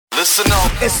Listen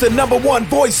up. It's the number one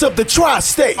voice of the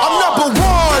tri-state. I'm number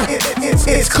one.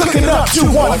 It's Cooking Up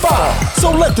 215. So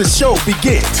let the show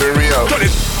begin.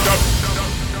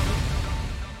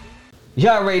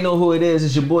 Y'all already know who it is.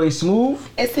 It's your boy Smooth.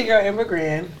 It's your girl Amber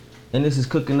Grand. And this is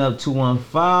Cooking Up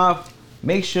 215.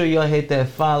 Make sure y'all hit that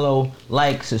follow,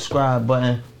 like, subscribe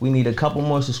button. We need a couple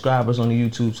more subscribers on the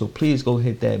YouTube, so please go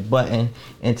hit that button.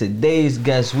 And today's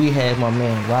guest, we have my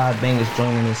man Bangaz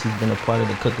joining us. He's been a part of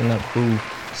the Cooking Up Crew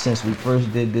since we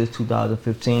first did this,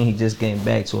 2015. He just came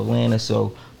back to Atlanta,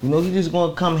 so you know he's just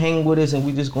gonna come hang with us, and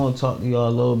we just gonna talk to y'all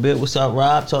a little bit. What's up,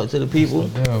 Rob? Talk to the people.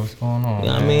 What's going on? You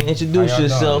know what I mean? Introduce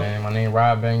yourself. Doing, man? My name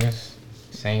Rob Bangaz.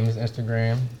 Same as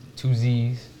Instagram. 2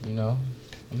 Z's. You know.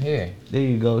 I'm here. There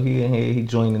you go. He in here. He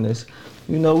joining us.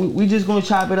 You know, we just gonna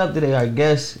chop it up today. Our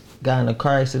guest got in a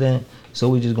car accident, so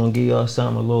we just gonna give y'all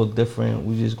something a little different.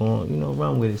 We just gonna, you know,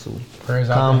 run with it. So prayers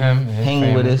out to him and his hang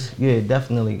family. with us. Yeah,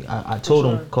 definitely. I told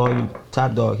him call you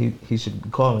Top Dog. He should be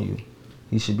calling you.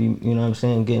 He should be, you know what I'm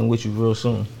saying, getting with you real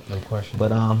soon. No question.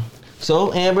 But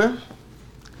so Amber,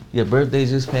 your birthday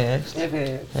just passed.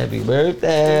 Happy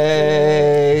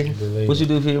birthday. What you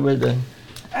do for your birthday?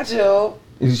 I chill.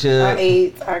 You should. I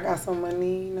ate. I got some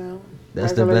money, you know.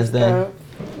 That's the best thing.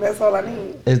 That's all I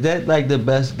need. Is that like the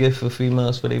best gift for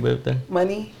females for their birthday?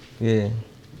 Money? Yeah.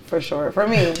 For sure. For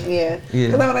me, yeah. Yeah.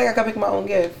 Because I feel like I can pick my own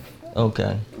gift.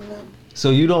 Okay. You know?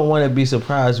 So you don't want to be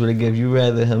surprised with a gift. You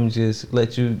rather him just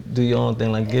let you do your own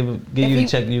thing, like give you the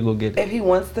check, you go get it. If he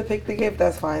wants to pick the gift,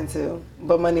 that's fine too.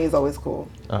 But money is always cool.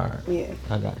 All right. Yeah.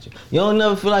 I got you. You don't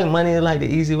never feel like money is like the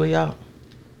easy way out?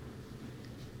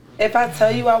 If I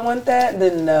tell you I want that,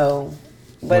 then no.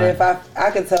 But Right. if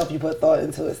I can tell if you put thought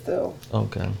into it still.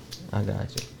 Okay. I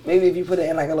got you. Maybe if you put it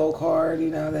in like a little card, you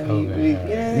know, then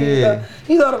Yeah.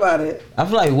 he thought about it. I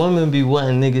feel like women be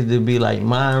wanting niggas to be like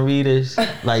mind readers.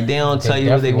 Like they don't They tell you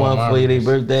what they definitely want for their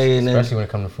birthday, and then especially when it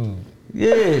comes to food.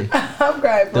 yeah, I'm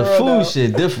crying for the real, food though.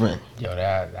 shit different. Yo,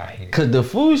 I hate it. Cause the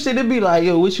food shit, it be like,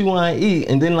 yo, what you want to eat?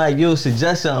 And then like you'll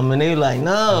suggest something, and they like,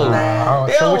 no. Nah.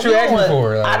 They So what don't you asking want-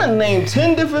 for? I done named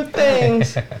 10 different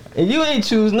things, and you ain't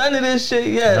choose none of this shit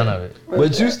yet. None of it.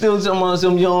 But you still talking about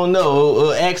something you don't know,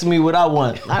 or ask me what I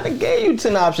want. I done gave you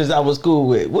 10 options I was cool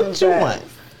with. What you want?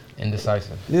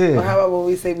 Indecisive. Yeah. But how about when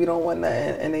we say we don't want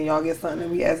nothing and then y'all get something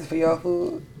and we ask for y'all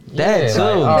food? That Yeah, too.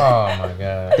 like, oh my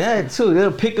god. That too.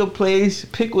 They'll pick a place,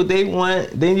 pick what they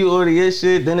want, then you order your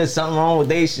shit, then there's something wrong with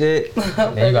their shit.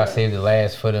 Then you gotta save the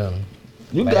last for them.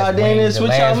 You Last goddamn wing, near the switch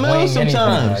last out meals wing, anything,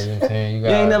 sometimes. like, you know what I'm saying? You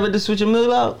ain't never just switch a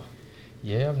meal out?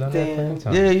 Yeah, I've done Damn. that plenty of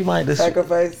times. Yeah, you might just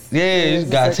Sacrifice. Yeah, you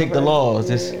just gotta take the sacrifice. laws.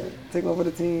 Yeah. Just Take over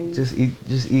the team. Just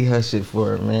eat her shit for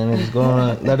her, man. And just go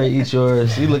on, let her eat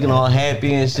yours. You looking all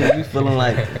happy and shit. You feeling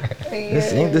like,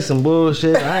 ain't this some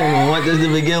bullshit? I didn't even want this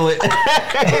to begin with.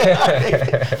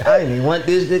 I didn't even want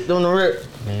this dick on the rip.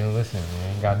 Man, listen,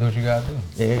 man. You gotta do what you gotta do.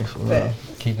 Yeah, for real.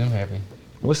 Keep them happy.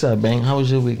 What's up, Bang? How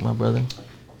was your week, my brother?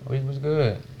 Week was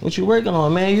good. What you working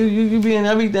on, man? You be in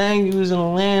everything. You was in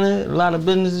Atlanta. A lot of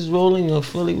businesses rolling. You in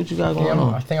Philly. What you got going I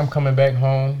on? think I'm coming back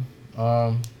home.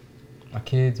 My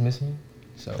kids miss me.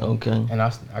 So Okay. And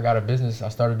I got a business. I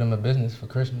started them a business for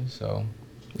Christmas. So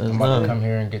That's I'm about love. to come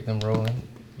here and get them rolling.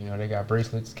 You know, they got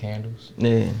bracelets, candles,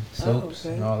 Yeah. soaps,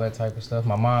 okay. and all that type of stuff.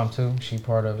 My mom too. She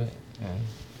part of it. And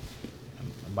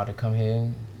I'm about to come here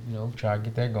and, you know, try to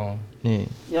get that going. Yeah.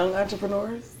 Young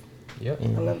entrepreneurs. Yep. I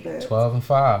love that. 12 and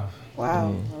 5.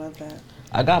 Wow, I love that.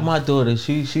 I got my daughter.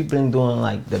 She been doing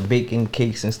like the baking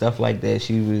cakes and stuff like that.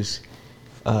 She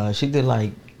did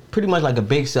like pretty much like a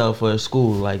bake sale for her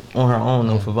school, like on her own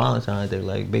though, for Valentine's Day,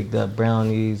 like baked up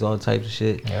brownies, all types of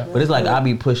shit. Yeah. But it's like I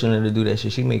be pushing her to do that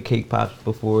shit. She made cake pops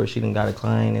before. She done got a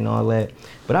client and all that.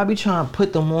 But I be trying to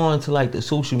put them on to like the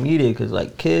social media because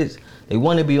like kids, they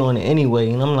want to be on it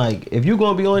anyway. And I'm like, if you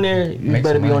gonna be on there, you Make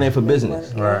better some be on money. there for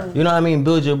business. Right. You know what I mean?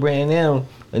 Build your brand now.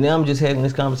 And then I'm just having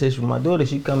this conversation with my daughter.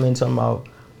 She come in talking about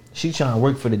she trying to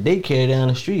work for the daycare down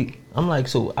the street. I'm like,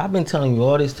 so I've been telling you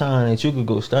all this time that you could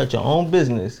go start your own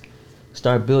business,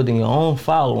 start building your own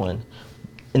following,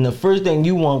 and the first thing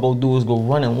you want to go do is go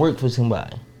run and work for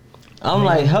somebody. I'm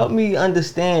like, help me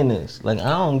understand this. Like, I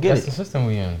don't get That's the it. system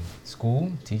we in.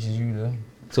 School teaches you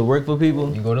To work for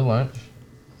people, you go to lunch,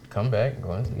 come back,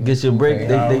 go into get your break.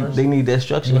 They need that You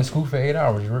structure. in school for 8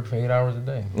 hours. You work for 8 hours a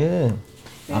day. Yeah.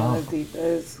 Yeah, that's deep. That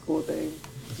is a cool thing.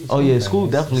 Oh yeah, school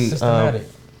It's definitely systematic.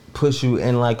 push you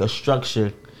in like a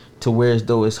structure to where as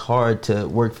though it's hard to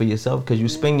work for yourself because you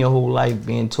spend your whole life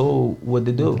being told what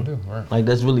to do. Right. Like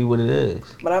that's really what it is.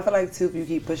 But I feel like too, if you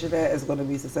keep pushing that, it's going to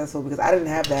be successful because I didn't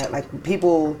have that. Like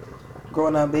people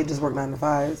growing up, they just worked 9 to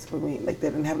 5s for me. Like they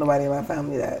didn't have nobody in my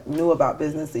family that knew about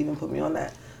business to even put me on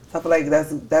that. So I feel like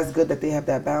that's good that they have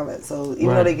that balance. So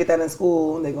even though they get that in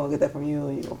school, they're gonna get that from you,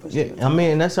 and you're gonna push it. I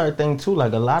mean, that's our thing too.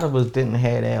 Like a lot of us didn't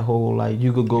have that whole like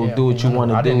you could go do what you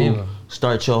want to do,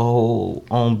 start your whole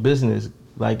own business.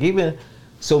 Like even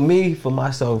so, me for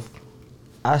myself,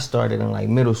 I started in like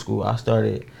middle school. I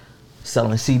started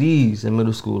selling CDs in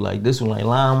middle school. Like this one, like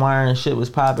LimeWire and shit was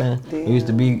popping. You used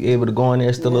to be able to go in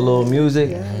there, steal a little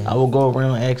music. I would go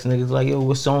around asking niggas like, yo,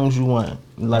 what songs you want?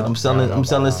 Like I'm selling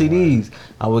CDs.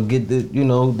 I would get the,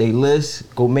 they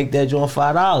list, go make that joint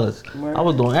 $5. I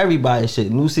was doing everybody's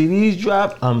shit. New CDs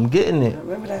drop, I'm getting it. I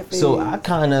remember that phase. So I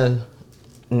kind of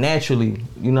naturally,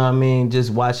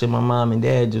 just watching my mom and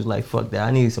dad just like, fuck that,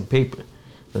 I need some paper.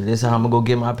 So this is how I'm gonna go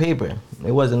get my paper.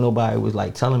 It wasn't nobody was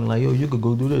like telling me like, yo, you could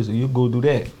go do this or you could go do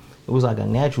that. It was like a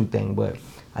natural thing, but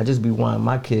I just be wanting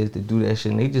my kids to do that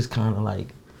shit and they just kind of like,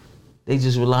 they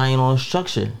just relying on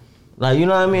structure. Like, you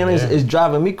know what I mean? Yeah. It's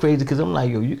driving me crazy because I'm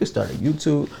like, yo, you could start a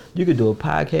YouTube, you could do a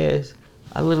podcast.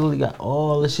 I literally got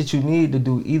all the shit you need to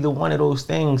do either one of those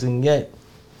things and yet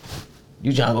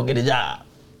you trying to go get a job.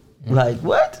 Like,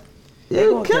 what?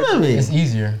 You're killing me. It's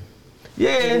easier.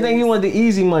 Yeah, anything you want the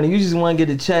easy money. You just want to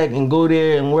get a check and go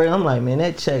there and work. I'm like, man,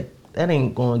 that check, that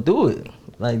ain't going to do it.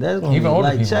 Like, that's going to be even older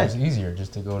like people, check. It's easier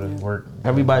just to go to work.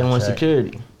 Everybody wants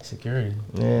security. Security.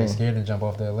 Yeah. They're scared to jump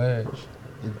off that ledge.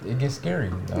 It gets scary.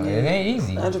 It ain't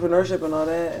easy. Entrepreneurship and all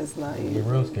that, it's not easy. It's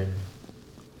real scary.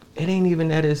 It ain't even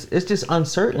that. It's just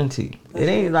uncertainty. It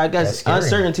ain't like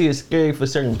uncertainty is scary for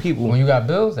certain people. When you got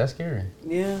bills, that's scary.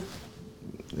 Yeah.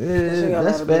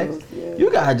 That's facts. Yeah. You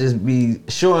gotta just be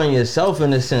sure in yourself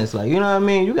in a sense, like, you know what I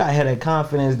mean. You gotta have that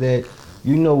confidence that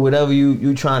whatever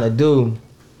you trying to do,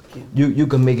 you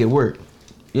can make it work.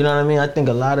 You know what I mean. I think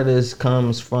a lot of this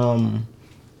comes from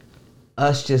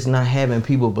us just not having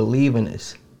people believe in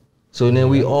us. So then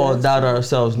we all doubt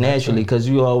ourselves naturally because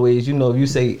you always, if you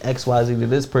say XYZ to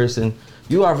this person,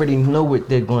 you already know what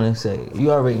they're going to say.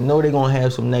 You already know they're going to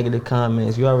have some negative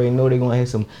comments. You already know they're going to have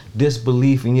some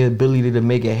disbelief in your ability to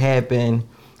make it happen.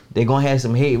 They're going to have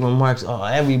some hate remarks. Oh,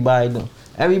 everybody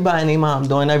and their mom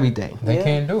doing everything. They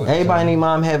can't do it. Everybody and their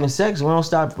mom having sex. We don't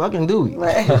stop fucking, do we?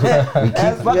 Right. We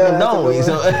keep fucking, don't we?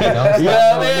 So, you know what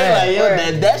I mean?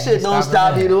 Like, yo, that shit don't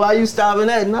stop you. Why you stopping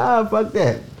that? Nah, fuck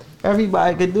that.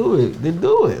 Everybody could do it. They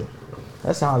do it.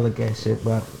 That's how I look at shit.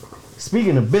 But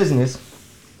speaking of business,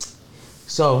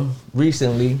 so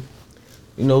recently,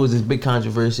 it was this big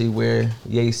controversy where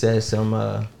Ye said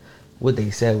some, what they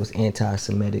said was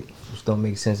anti-Semitic, which don't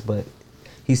make sense, but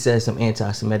he said some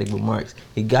anti-Semitic remarks.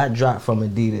 He got dropped from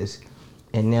Adidas,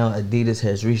 and now Adidas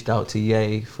has reached out to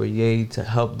Ye for Ye to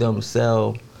help them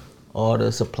sell all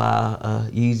the supply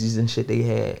Yeezys and shit they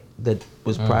had that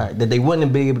was prior, that they wouldn't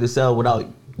have been able to sell without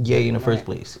Ye in the first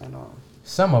place.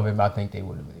 Some of it I think they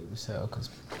would have been able to sell because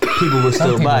people would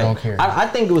still buy don't it. care. I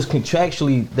think it was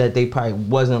contractually that they probably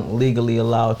wasn't legally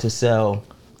allowed to sell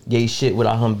Ye shit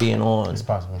without him being on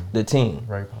the team.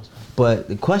 Very possible. But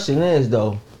the question is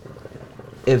though,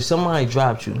 if somebody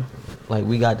dropped you, like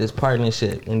we got this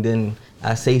partnership and then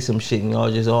I say some shit and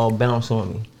y'all just all bounce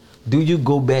on me, do you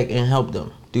go back and help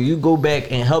them? Do you go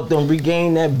back and help them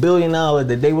regain that $1 billion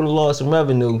that they would have lost in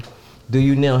revenue? Do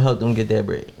you now help them get that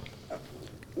bread?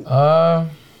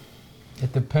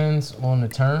 It depends on the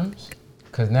terms,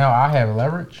 cause now I have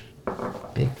leverage.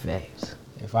 Big facts.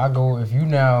 If you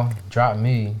now drop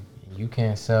me, you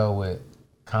can't sell with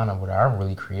kind of what I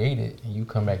really created, and you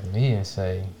come back to me and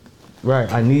say,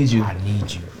 right, I need you.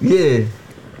 Yeah.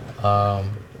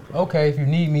 Okay, if you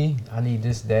need me, I need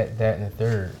this, that, and the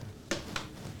third.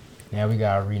 Now we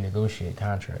gotta renegotiate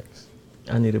contracts.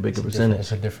 I need a bigger percentage.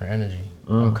 It's a different energy.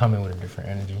 I'm coming with a different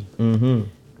energy. Mm-hmm.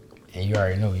 And you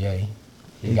already know, Ye.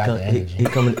 He got the energy. He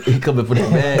coming for the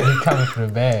bag. He coming for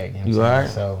the bag. You alright?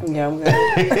 So yeah, I'm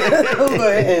good. We'll go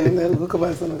ahead and we'll come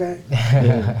back soon, okay?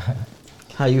 Yeah.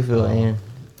 How you feel, Ann?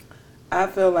 I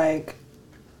feel like,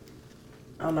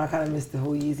 I don't know, I kind of missed the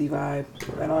whole Yeezy vibe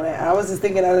and all that. I was just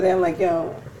thinking the other day, I'm like,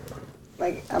 yo,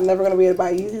 like I'm never gonna be able to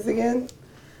buy Yeezys again.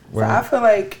 Right. So I feel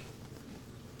like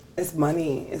it's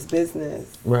money, it's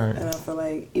business. Right. And I feel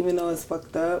like even though it's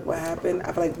fucked up, what happened,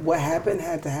 I feel like what happened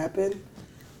had to happen.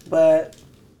 But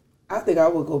I think I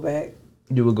would go back.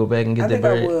 You would go back and get that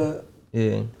bread? I think I would.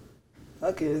 Yeah.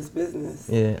 Okay, it's business.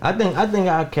 Yeah, I think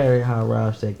I'll carry how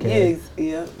Ralph said carry.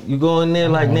 Yeah. You go in there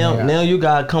like now you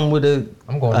gotta come with a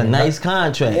nice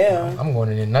contract. Yeah. I'm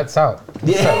going in there nuts out.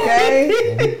 Yeah.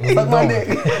 Okay. Fuck my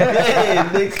dick.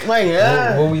 Yeah, dick swinging.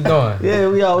 What we doing? Yeah,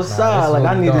 we outside. Like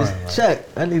I need this check.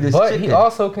 I need this. But he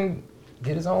also can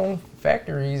get his own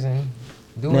factories and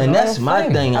do his own thing. That's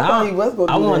my thing.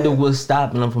 I wonder what's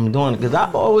stopping them from doing it because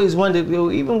I've always wondered,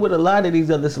 even with a lot of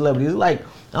these other celebrities, like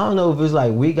I don't know if it's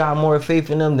like we got more faith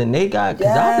in them than they got. Cause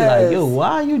I'll be like, yo,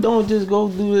 why you don't just go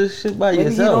do this shit by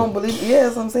yourself? You don't believe. Yeah,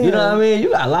 that's what I'm saying. You know what I mean? You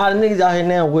got a lot of niggas out here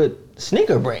now with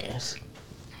sneaker brands.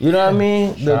 You know what I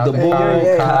mean? The Bull,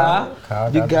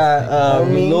 Kyle. You got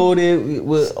Reloaded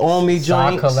with Army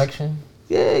joints. Collection.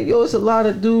 Yeah, yo, it's a lot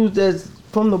of dudes that's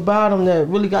from the bottom that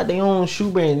really got their own shoe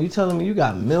brand. You telling me you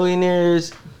got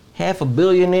millionaires, half a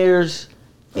billionaires.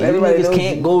 And you niggas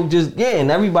can't go just, and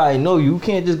everybody know you. You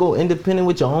can't just go independent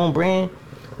with your own brand.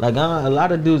 Like, a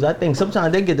lot of dudes, I think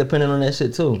sometimes they get dependent on that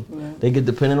shit too. Yeah. They get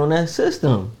dependent on that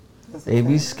system. They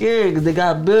be scared because they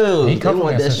got bills. They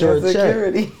want that short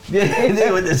check. Yeah,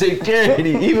 they want the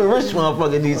security. Even rich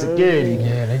motherfuckers need security.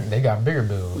 Yeah, they got bigger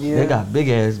bills. Yeah. They got big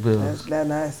ass bills. That's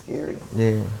not scary.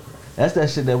 Yeah. That's that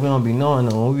shit that we don't be knowing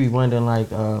though. We be wondering like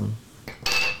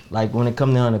when it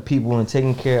come down to people and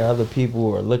taking care of other people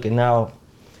or looking out.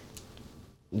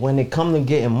 When it come to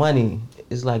getting money,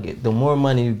 it's like the more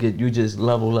money you get, you just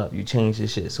level up. You change your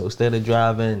shit. So instead of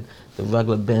driving the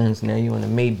regular Benz, now you in a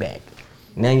Maybach.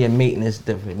 Now your maintenance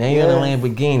different. Now you're in a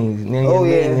Lamborghini. Now your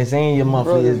maintenance and your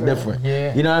monthly is different.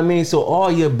 Yeah. You know what I mean? So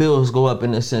all your bills go up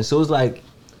in a sense. So it's like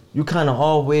you kind of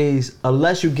always,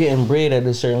 unless you're getting bread at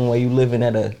a certain way, you living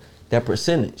at that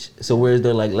percentage. So whereas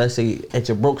they're like, let's say at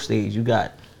your broke stage, you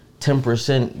got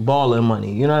 10% balling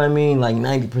money. You know what I mean? Like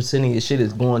 90% of your shit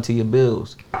is going to your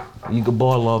bills. You could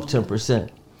ball off 10%.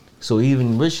 So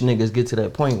even rich niggas get to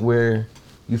that point where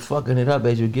you fucking it up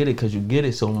as you get it because you get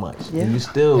it so much. Yeah. And you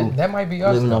still that might be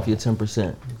us, living though, off your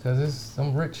 10%. Because it's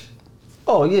some rich.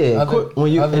 Oh yeah,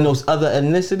 when you in those other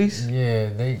ethnicities. Yeah,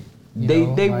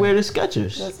 they wear the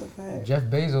Skechers. That's a fact. Jeff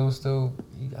Bezos still,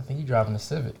 I think he driving a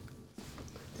Civic.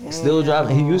 Still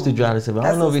driving. He used to drive the Civic. I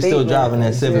don't know if he's still driving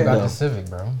that Civic though. He got the Civic,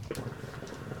 bro.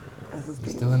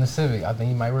 He's still in the Civic. I think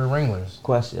he might wear Wranglers.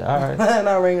 Question. All right.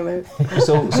 Not Wranglers.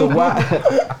 So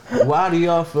why do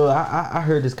y'all feel? I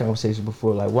heard this conversation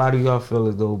before. Like, why do y'all feel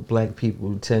as though black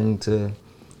people tend to,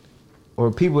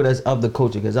 or people that's of the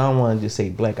culture? Because I don't want to just say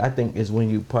black. I think it's when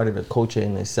you part of the culture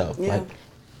in itself. Yeah. Like,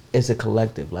 it's a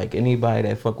collective. Like anybody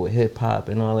that fuck with hip hop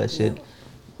and all that shit. Yeah.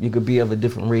 You could be of a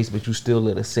different race, but you still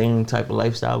live the same type of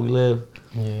lifestyle we live.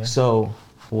 Yeah. So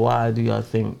why do y'all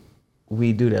think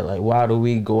we do that? Like, why do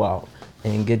we go out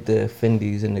and get the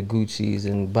Fendis and the Guccis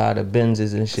and buy the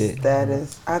Benzes and shit?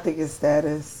 Status. I think it's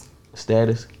status.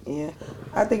 Status? Yeah.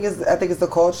 I think it's the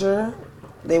culture.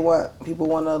 People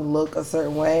want to look a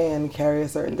certain way and carry a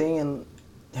certain thing and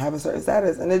have a certain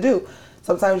status, and they do.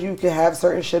 Sometimes you can have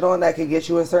certain shit on that could get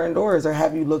you in certain doors or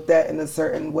have you looked at in a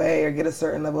certain way or get a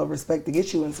certain level of respect to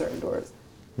get you in certain doors.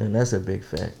 And that's a big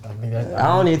fact. I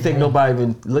don't even think nobody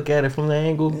even look at it from the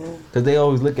angle because they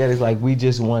always look at it like we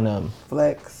just want to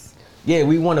flex. Yeah,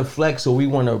 we want to flex or we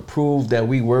want to prove that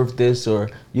we worth this or,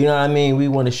 you know what I mean? We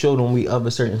want to show them we of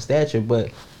a certain stature.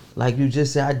 But like you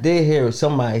just said, I did hear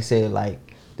somebody say like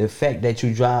the fact that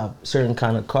you drive certain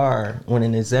kind of car when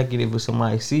an executive or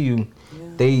somebody see you,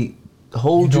 they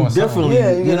hold you differently.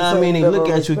 Yeah, you know what I mean? They look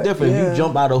at you different. If you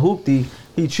jump out of hoopty,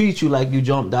 he treats you like you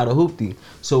jumped out of hoopty.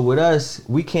 So with us,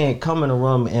 we can't come in a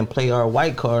room and play our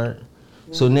white card.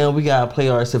 So now we gotta play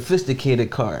our sophisticated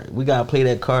card. We gotta play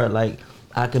that card like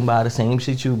I can buy the same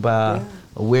shit you buy,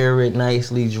 wear it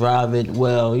nicely, drive it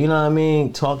well. You know what I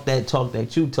mean? Talk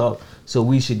that you talk. So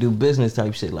we should do business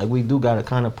type shit. Like we do gotta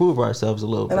kind of prove ourselves a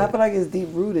little bit. And I feel like it's deep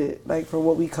rooted, like for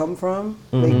what we come from.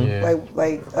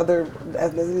 Like other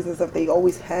ethnicities and stuff, they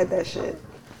always had that shit.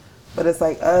 But it's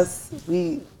like us,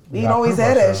 we ain't always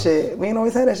had that shit. We ain't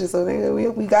always had that shit. So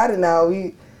we got it now.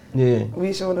 We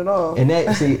showing it off. And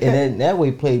that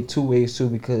way played two ways too,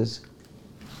 because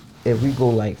if we go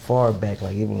like far back,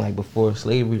 like even like before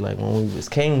slavery, like when we was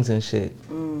kings and shit,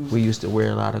 we used to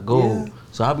wear a lot of gold. Yeah.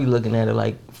 So I'll be looking at it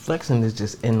like flexing is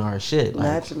just in our shit. Like,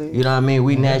 naturally. You know what I mean?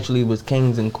 We naturally was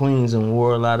kings and queens and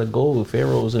wore a lot of gold,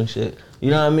 pharaohs and shit.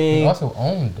 You know what I mean? We also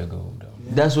owned the gold though.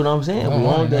 That's what I'm saying. We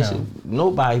own that shit.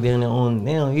 Nobody down there own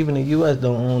now. Even the U.S.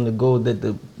 don't own the gold that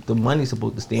the money's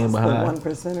supposed to stand behind. The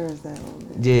 1%ers that own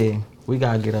it. Yeah, we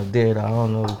gotta get up there though. I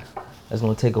don't know. That's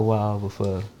gonna take a while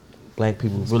before black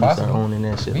people really start owning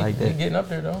that shit like that. We getting up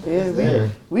there though. Yeah,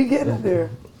 we getting up there.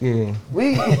 Yeah.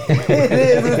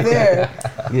 It's there.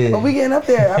 Yeah. But we getting up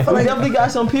there. I feel like definitely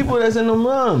got some people that's in them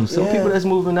rooms. Some people that's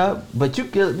moving up. But you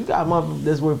got motherfuckers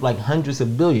that's worth like hundreds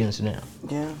of billions now.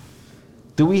 Yeah.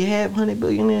 Do we have 100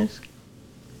 billionaires?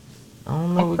 I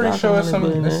don't know. I'm pretty sure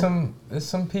there's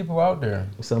some people out there.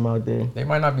 Some out there. They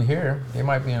might not be here. They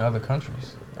might be in other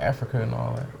countries, Africa and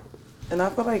all that. And I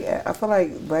feel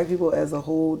like black people as a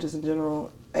whole, just in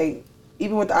general, like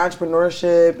even with the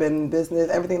entrepreneurship and business,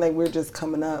 everything, like we're just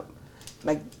coming up.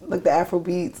 like the Afro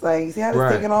beats. Like, you see how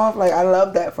it's taking off? Like, I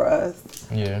love that for us.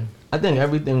 Yeah. I think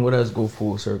everything with us go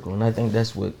full circle, and I think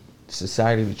that's what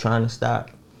society be trying to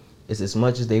stop. Is as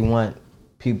much as they want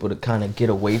people to kind of get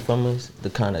away from us, to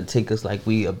kind of take us like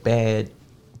we a bad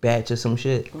batch or some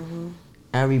shit.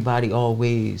 Everybody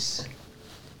always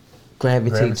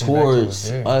gravitate towards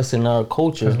us and our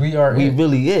culture. We are we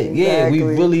really it. Exactly. Yeah, we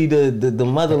really the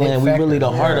motherland. We really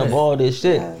the heart of all this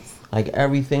shit. Yes. Like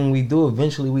everything we do,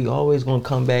 eventually we always gonna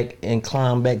come back and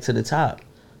climb back to the top.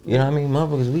 You know what I mean?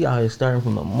 Motherfuckers, we out here starting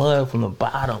from the mud, from the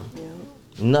bottom. Yeah.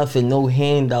 Nothing, no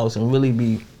handouts, and really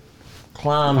be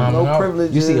climbing. No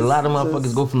privileges. You see a lot of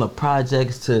motherfuckers go from the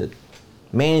projects to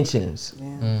mansions.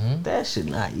 Yeah. That shit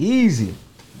not easy.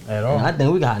 At all. And I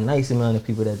think we got a nice amount of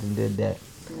people that did that.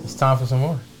 It's time for some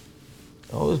more.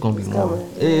 Oh, it's gonna be more. coming.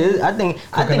 I think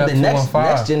the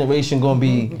next generation gonna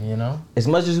be. You know, As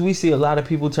much as we see a lot of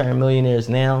people turn millionaires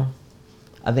now,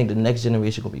 I think the next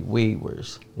generation gonna be way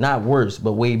worse. Not worse,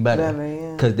 but way better.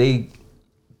 Because they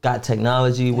got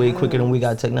technology way quicker than we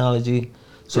got technology.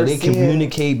 So they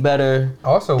communicate better.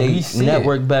 Also, they we see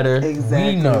network better.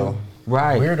 Exactly. We know.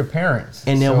 Right. We're the parents.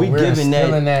 And then so we we're giving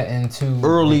instilling that into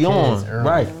early the on. kids early.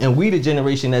 Right. And we the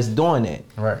generation that's doing that.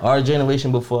 Right. Our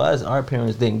generation before us, our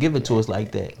parents didn't give it to us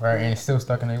like that. Right, and it's still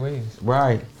stuck in their ways.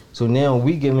 Right. So now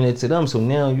we giving it to them. So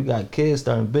now you got kids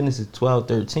starting businesses at 12,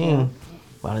 13.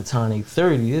 By the time they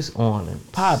 30, it's on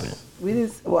and popping. We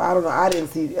just, well, I don't know. I didn't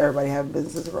see everybody have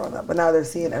businesses growing up, but now they're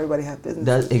seeing everybody have businesses.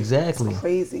 That's exactly. It's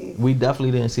crazy. We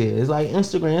definitely didn't see it. It's like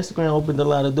Instagram. Instagram opened a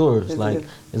lot of doors. It like did.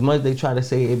 as much as they try to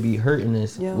say it be hurting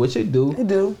us, which it do. It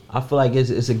do. I feel like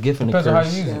it's a gift and a curse. Depends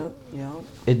on how you use it. Yeah.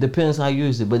 It depends how you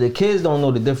use it, but the kids don't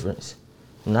know the difference,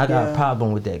 and I got a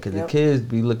problem with that because the kids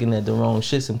be looking at the wrong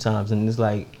shit sometimes, and it's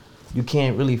like you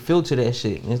can't really filter that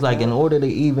shit. And it's like in order to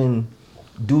even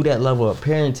do that level of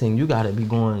parenting, you gotta be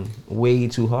going way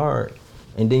too hard.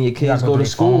 And then your kids go to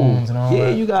school.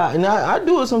 You got, and I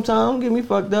do it sometimes. Don't get me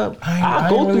fucked up. I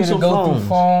go through some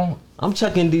phones. I'm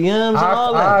checking DMs and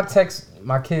all that. I text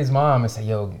my kid's mom and say,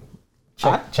 "Yo,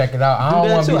 check it out." I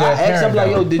don't want to be I that parent. ask, I'm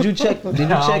like, "Yo, did you check? Did you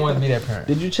check? I don't want to be that parent.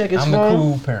 Did you check his phone?" I'm the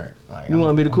cool parent. Like, you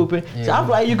want to be the cool parent? Yeah, so I feel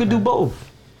like you could do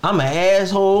both. I'm an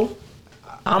asshole.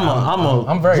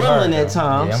 I'm very gremlin hard at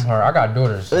times. Yeah, I'm hard. I got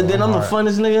daughters. So and then I'm the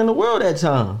funnest nigga in the world at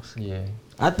times. Yeah.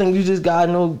 I think you just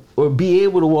gotta know or be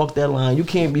able to walk that line. You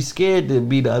can't be scared to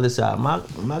be the other side.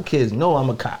 My kids know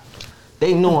I'm a cop.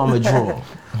 They know I'm a drawer.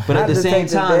 But at the same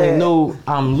time, they know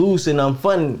I'm loose and I'm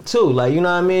fun too. Like, you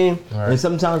know what I mean? Right. And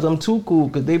sometimes I'm too cool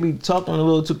because they be talking a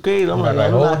little too crazy. I'm like,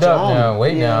 I'm not your homie. Now,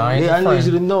 wait now. I need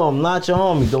you to know I'm not your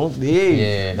homie. Don't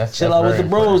that's chill out with the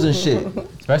bros and shit.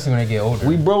 Especially when they get older.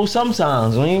 We bro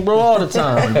sometimes. We ain't bro all the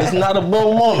time. It's not a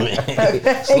bro moment.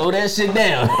 Slow that shit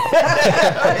down.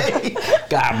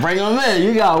 Gotta bring them in.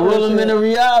 You gotta will them into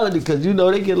reality because you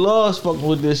know they get lost fucking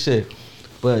with this shit.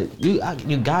 But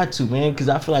you got to, man, because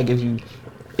I feel like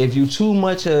if you too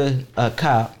much a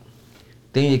cop,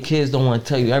 then your kids don't want to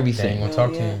tell you everything. They ain't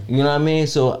gonna talk to you. You know what I mean?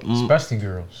 So especially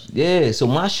girls. Yeah. So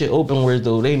my shit open where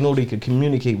though they know they can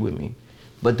communicate with me,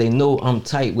 but they know I'm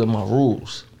tight with my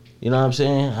rules. You know what I'm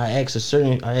saying? I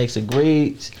ask a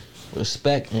grades,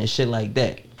 respect, and shit like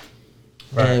that.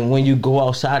 Right. And when you go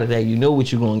outside of that, you know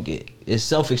what you're gonna get. It's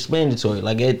self-explanatory.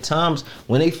 Like at times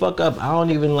when they fuck up, I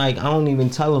don't even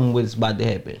tell them what's about to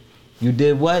happen. You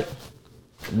did what?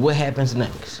 What happens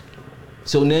next?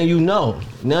 So now you know.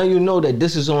 Now you know that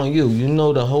this is on you. You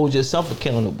know to hold yourself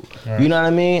accountable. Right. You know what I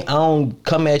mean? I don't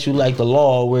come at you like the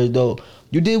law where though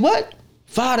you did what?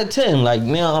 5 to 10. Like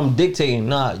now I'm dictating.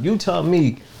 Nah, you tell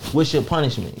me what's your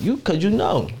punishment. Cause you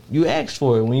know. You asked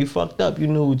for it. When you fucked up, you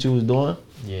knew what you was doing.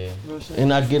 Yeah.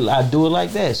 And I do it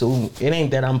like that. So it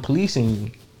ain't that I'm policing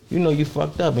you. You know you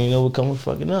fucked up and you know what comes with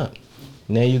fucking up.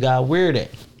 Now you gotta wear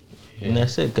that. Yeah. And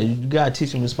that's it. Cause you gotta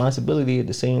teach them responsibility at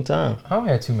the same time. I don't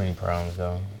have too many problems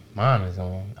though. Mine is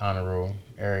on honor roll.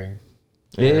 Ari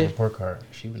report card.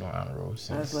 She was on honor roll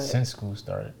since school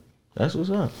started. That's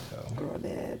what's up. So. Girl,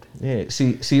 dad. Yeah.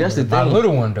 See that's the thing. My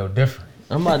little one though different.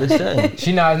 I'm about to say.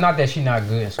 She not that she not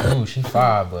good in school. She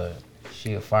 5, but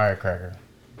she a firecracker.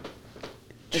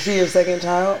 Is she your second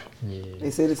child? Yeah. They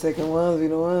say the second ones be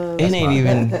the ones. It ain't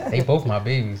even. They both my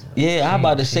babies. Yeah, I'm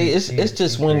about to say it's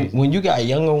just when you got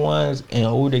younger ones and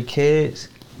older kids,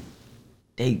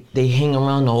 they hang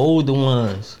around the older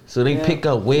ones, so they pick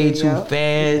up way too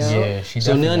fast. Yeah,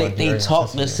 so now they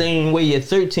talk the same way your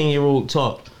 13-year-old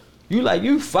talk.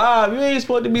 You 5, you ain't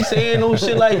supposed to be saying no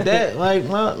shit like that. Like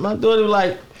my daughter was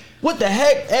like, what the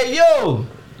heck? Hey yo.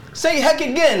 Say heck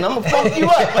again. I'm gonna fuck you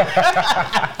up.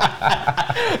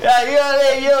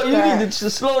 You need to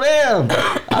slow down.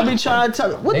 I be trying to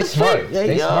tell. What they the smart. fuck?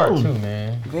 They smart too,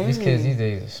 man. These kids these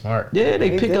days are smart. Yeah,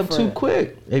 they pick up too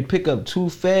quick. They pick up too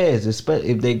fast. Especially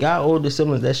if they got older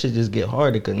siblings, that shit just get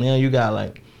harder. Cause now you got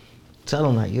like, tell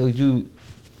them like, yo, you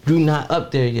not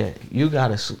up there yet. You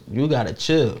gotta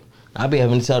chill. I be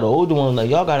having to tell the older one like,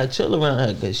 y'all gotta chill around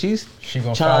her, cause she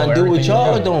trying to do what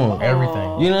y'all doing.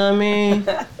 Everything. You know what I mean?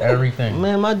 Everything.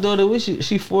 Man, my daughter,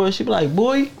 she 4, she be like,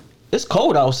 boy, it's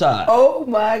cold outside. Oh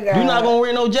my God. You not gonna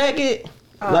wear no jacket?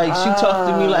 Like, she talked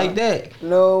to me like that.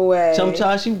 No way.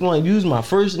 Sometimes she gonna use my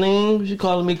first name. She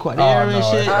calling me Quadera and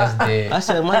shit. That's dead. I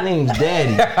said, my name's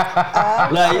Daddy.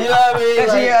 Like, you know what I mean? Like,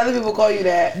 Like, other people call you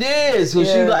that. Yeah, so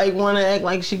she like wanna act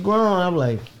like she grown. I'm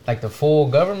like the full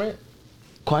government?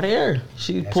 Quadera.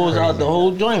 She That's pulls crazy, out the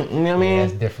whole joint. You know what I mean?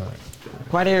 That's different.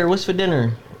 Quadera, what's for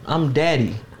dinner? I'm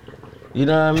Daddy. You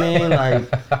know what I mean?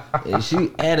 Like, she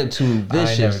attitude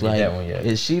vicious. Like, that one yet.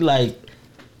 is she like?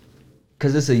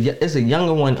 Cause it's a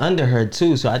younger one under her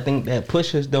too, so I think that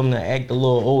pushes them to act a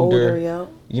little older. Yeah.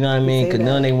 You know what I mean? Cause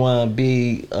now they want to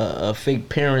be a fake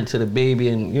parent to the baby,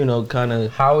 and you know, kind of.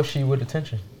 How is she with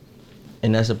attention?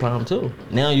 And that's a problem too.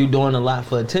 Now you doing a lot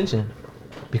for attention,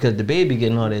 because the baby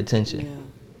getting all the attention. Yeah.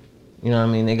 You know what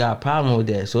I mean? They got a problem with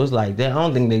that. So it's like that. I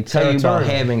don't think they tell you about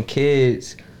having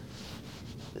kids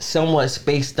somewhat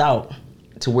spaced out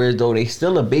to where though they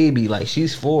still a baby. Like,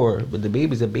 she's 4, but the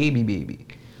baby's a baby.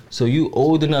 So you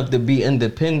old enough to be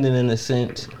independent in a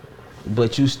sense,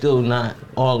 but you still not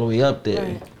all the way up there.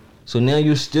 Right. So now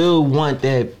you still want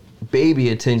that baby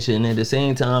attention. At the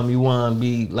same time, you want to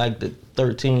be like the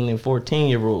 13 and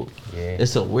 14-year-old. Yeah.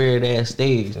 It's a weird ass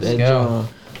stage. Just go.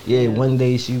 One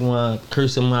day she want to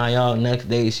curse somebody out. Next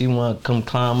day she want to come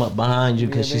climb up behind you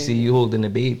because she see you holding the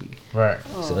baby. Right.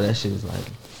 So that shit is like,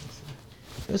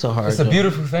 it's a hard. It's a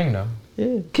beautiful thing though.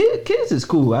 Yeah, kids is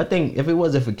cool. I think if it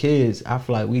wasn't for kids, I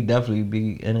feel like we'd definitely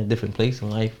be in a different place in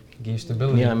life. Give you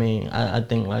stability. You know what I mean? I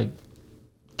think like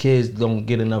kids don't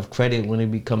get enough credit when they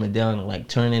be coming down and like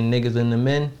turning niggas into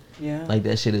men. Yeah. Like,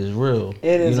 that shit is real.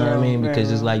 It is. You know real, what I mean? very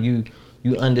Because it's real. like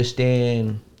you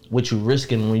understand what you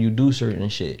risking when you do certain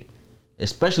shit.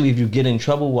 Especially if you get in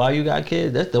trouble while you got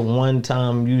kids. That's the one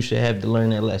time you should have to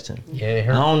learn that lesson. Yeah, it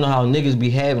hurt. I don't know how niggas be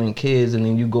having kids and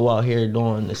then you go out here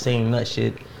doing the same nut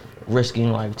shit,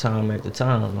 risking like time after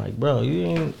time. Like, bro, you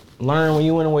ain't learn when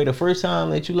you went away the first time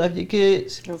that you left your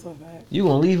kids. That's a fact. You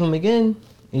gonna leave them again?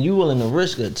 And you willing to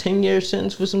risk a 10-year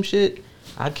sentence for some shit?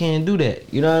 I can't do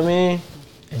that. You know what I mean?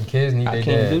 And kids need their I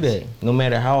can't dads. do that. No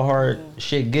matter how hard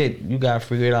shit get, you gotta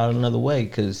figure it out another way,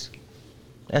 because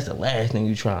that's the last thing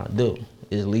you trying to do,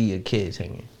 is leave your kids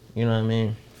hanging. You know what I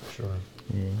mean? Sure.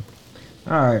 Yeah.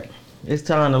 All right. It's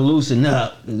time to loosen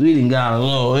up, because we done got a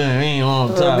little, we ain't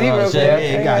on top deep of shit. over Yeah,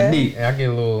 there. it got deep. Yeah, I get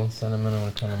a little sentimental when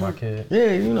it comes to my kid.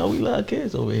 Yeah, you know, we love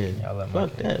kids over here. Yeah, I love my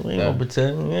Fuck kid. that. We ain't Yeah. gonna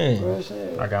pretend. Yeah. Real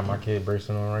shit. I got my kid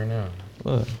bursting on right now.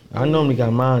 Look, I normally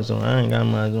got mine on. I ain't got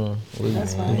mine on.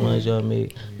 That's The fine. ones y'all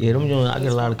made. Yeah, them joints, I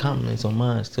get a lot of compliments on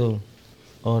mine too.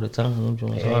 All the time. Them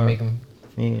joints They hard. make them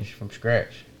Yeah. from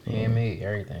scratch. Handmade,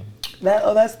 everything.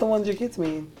 That's the ones your kids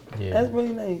made. Yeah. That's really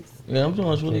nice. Yeah, them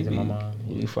joints really Kids in be, my mom.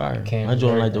 really fire. Candles, I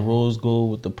join like the everything. rose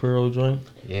gold with the pearl joint.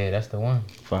 Yeah, that's the one.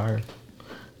 Fire.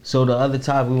 So the other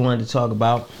topic we wanted to talk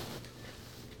about,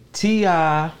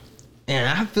 T.I., and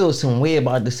I feel some way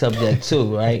about the subject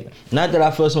too, right? Not that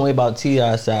I feel some way about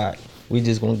T.I.'s side. We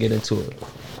just gonna get into it.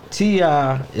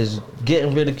 T.I. is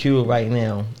getting ridiculed right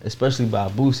now, especially by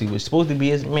Boosie, which is supposed to be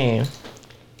his man.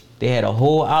 They had a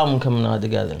whole album coming out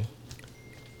together.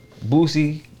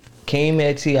 Boosie came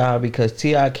at T.I. because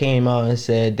T.I. came out and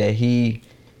said that he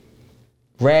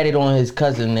ratted on his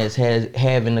cousin that's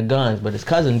having the guns, but his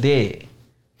cousin dead.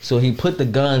 So he put the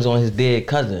guns on his dead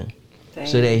cousin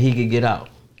so that he could get out.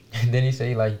 Then he said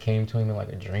he like came to him in like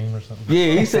a dream or something.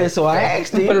 Yeah, he said, so I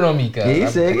asked him. Put it on me, cuz. Yeah, he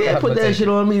said, yeah, put that shit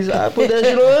on me. So I put that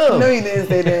shit No, on him. he didn't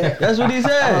say that. That's what he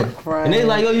said. I'm crying. And they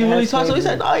like, yo, you really That's talk? So he crazy.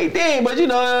 said, no, he did, but you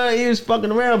know, he was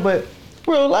fucking around, but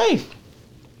real life.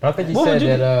 But I think he What would said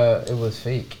you- that it was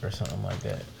fake or something like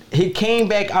that. He came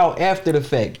back out after the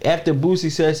fact. After Boosie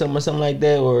said something or something like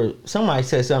that, or somebody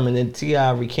said something, and then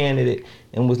T.I. recanted it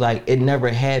and was like, it never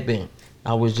happened.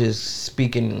 I was just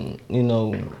speaking, you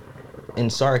know, in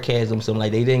sarcasm, something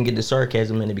like they didn't get the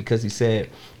sarcasm in it because he said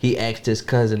he asked his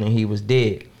cousin and he was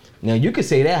dead. Now you could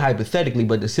say that hypothetically,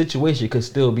 but the situation could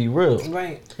still be real.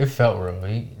 Right. It felt real.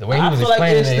 The way he I was feel like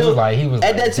explaining it's it, still, it was like he was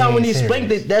at like, that time when he dead explained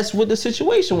serious. it, that's what the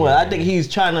situation was. I think he's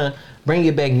trying to bring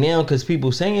it back now because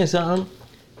people saying something.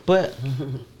 But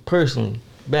personally,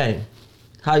 bang,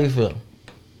 how you feel?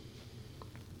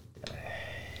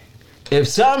 If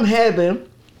something happened,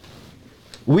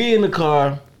 we in the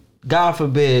car, God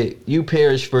forbid, you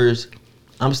perish first,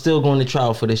 I'm still going to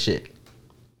trial for this shit.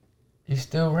 You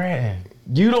still ratting.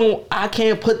 I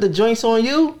can't put the joints on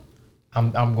you?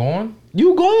 I'm going?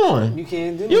 You going. You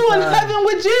can't do no You time. in heaven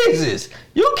with Jesus.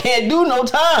 You can't do no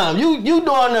time. You doing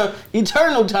the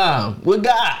eternal time with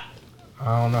God.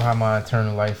 I don't know how my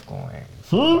eternal life going.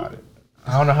 About it.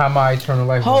 I don't know how my eternal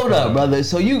life. Hold up, brother.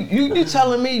 So you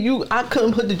telling me I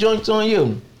couldn't put the joints on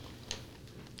you?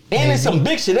 And it's some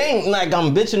big shit. It ain't like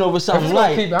I'm bitching over something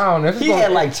like. I don't know. If he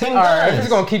had like 10 guns. If it's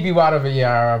gonna keep you out of it,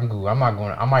 yeah, I'm cool. I'm not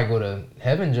going. I might go to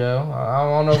heaven jail. I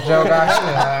don't know if jail got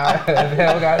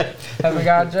heaven. Heaven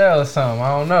got jail or something.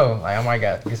 I don't know. Like I might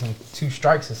got to get some 2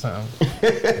 strikes or something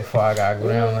before I gotta go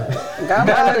down there. God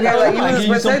might look at like you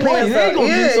was protecting yourself.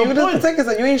 Yeah, you was protecting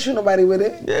yourself. You ain't shoot nobody with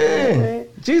it. Yeah.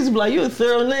 Jesus be like, you a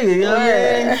thorough nigga. You know what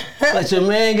I mean? Let your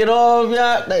man get off,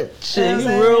 y'all. That shit, you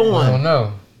a real one. I don't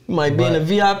know. You might be in the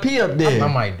VIP up there. I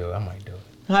might do it.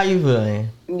 How you feeling?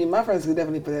 Yeah, my friends could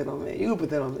definitely put that on me. You could put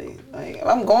that on me. Like, if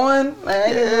I'm going, like, I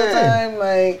ain't got no time,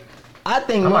 like. I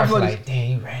think I'm actually like, damn,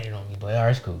 you ratted on me, but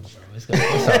alright, it's cool, bro. It's good.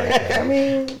 It's alright.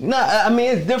 I mean,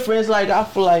 it's different. It's like, I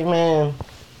feel like, man,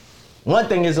 one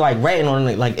thing is like ratting on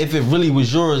it. Like, if it really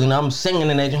was yours and I'm singing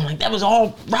in that, I'm like, that was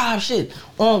all Rob shit.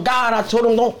 On God, I told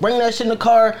him, don't bring that shit in the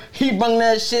car. He bring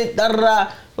that shit, da da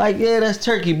da. Like, yeah, that's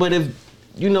turkey. But if,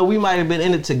 we might have been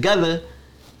in it together,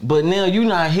 but now you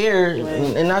not here,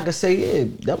 and I could say, yeah,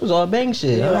 that was all bang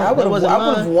shit. Yeah, I would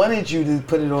have wanted you to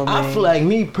put it on me. I feel like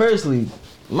me personally,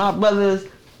 my brothers,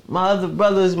 my other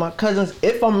brothers, my cousins,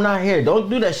 if I'm not here, don't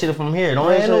do that shit if I'm here.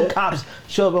 Don't have no cops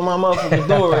show up at my motherfucking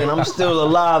door and I'm still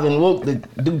alive and woke to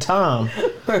do time.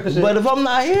 But if I'm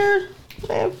not here,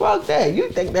 man, fuck that. You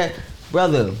think that,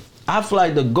 brother, I feel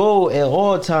like the goal at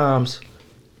all times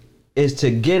is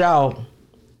to get out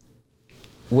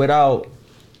without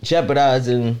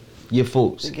jeopardizing your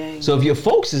folks. So if your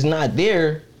folks is not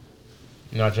there,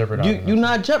 you're not jeopardizing. You're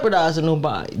not jeopardizing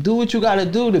nobody. Do what you gotta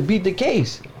do to beat the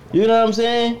case. You know what I'm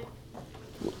saying?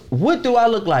 What do I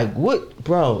look like? What,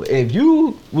 bro? If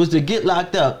you was to get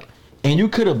locked up and you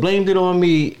could have blamed it on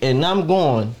me and I'm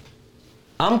gone,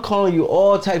 I'm calling you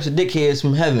all types of dickheads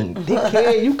from heaven.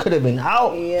 Dickhead, you could have been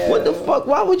out. Yeah. What the fuck?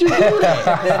 Why would you do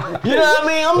that? You know what I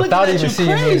mean? I'm looking at you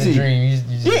crazy.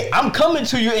 Yeah, I'm coming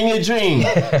to you in your dream.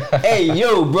 Hey,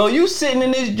 yo, bro, you sitting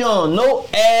in this joint, no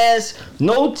ass,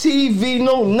 no TV,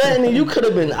 no nothing, and you could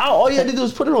have been out. All you had to do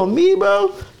was put it on me,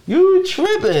 bro. You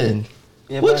tripping.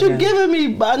 Yeah, what you giving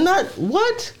me by not,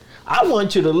 what? I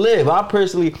want you to live. I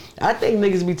think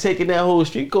niggas be taking that whole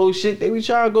street code shit. They be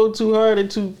trying to go too hard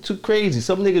and too crazy.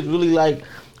 Some niggas really like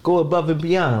go above and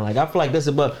beyond. Like I feel like that's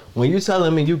above. When you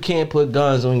telling me you can't put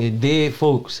guns on your dead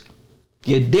folks,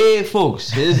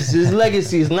 his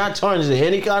legacy is not tarnished in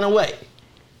any kind of way.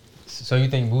 So you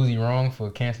think Boosie wrong for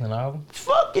canceling the album?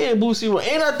 Fuck yeah, Boosie wrong.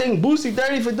 And I think Boosie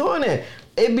dirty for doing that.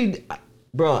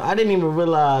 Bro, I didn't even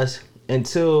realize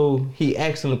until he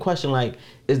asked him the question, like,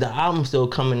 is the album still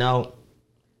coming out?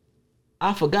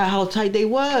 I forgot how tight they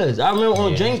was. I remember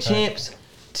on Drink Champs,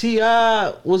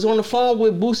 T.I. was on the phone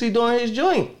with Boosie during his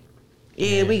joint.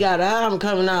 Yeah, we got an album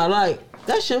coming out. Like,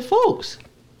 that's your folks.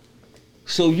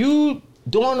 So you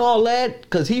doing all that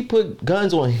because he put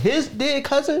guns on his dead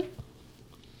cousin?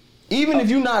 Even if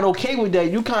you're not okay with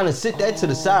that, you kind of sit that to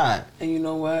the side. And you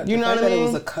know what? You know what I mean? That it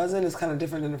was a cousin is kind of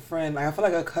different than a friend. Like I feel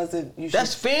like a cousin, you should.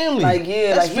 That's family. Like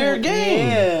yeah, that's like fair game.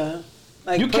 Yeah.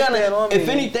 Like you kind of, if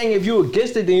anything, if you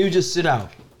against it, then you just sit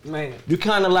out. Man. You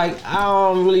kind of like, I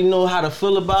don't really know how to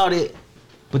feel about it,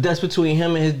 but that's between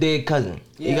him and his dead cousin.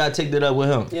 Yeah. You gotta take that up with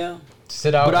him. Yeah.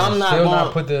 Sit out. But I'm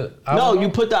not put the album out? You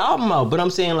put the album out, but I'm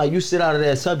saying like you sit out of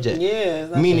that subject. Yeah.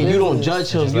 Meaning you don't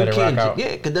judge him. You can't.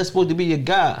 Yeah, because that's supposed to be your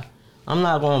guy. I'm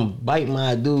not gonna bite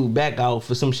my dude back out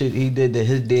for some shit he did to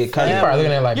his dead cousin. He probably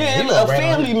looking at like, a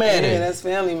family matter. Yeah, that's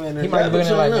family matter. He might be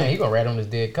looking at like, man, he gonna rat on his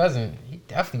dead cousin. He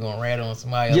definitely gonna rat on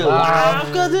somebody your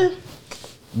live cousin.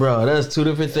 Bro, that's two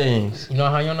different things. You know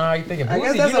how you think of Boosie? I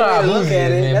guess that's a way to look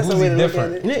at it. That's a way to look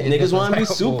at it. Niggas want to be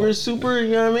super,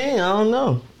 you know what I mean? I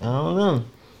don't know.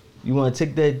 You want to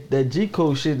take that G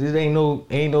code shit, it ain't no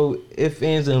ifs,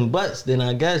 ands, and buts then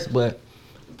I guess, but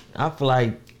I feel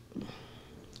like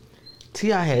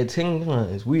T.I. had 10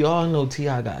 guns. We all know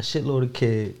T.I. got a shitload of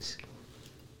kids.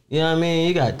 You know what I mean?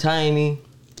 You got Tiny.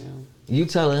 Yeah. You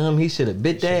telling him he should have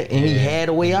bit that and he had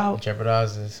a way out?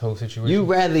 Jeopardize this whole situation. You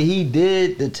rather he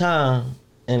did the time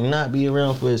and not be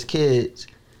around for his kids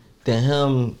than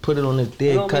him put it on his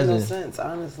dead cousin. It don't make no sense,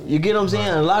 honestly. You get what I'm saying?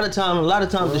 A lot of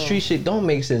times the street shit don't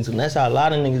make sense, and that's how a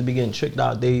lot of niggas be getting tricked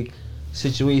out they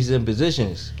situations and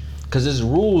positions. Cause it's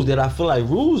rules that I feel like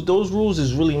those rules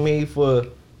is really made for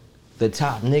the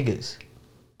top niggas.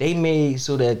 They made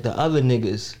so that the other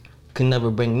niggas can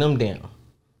never bring them down.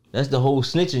 That's the whole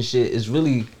snitching shit is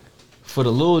really for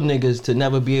the little niggas to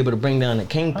never be able to bring down the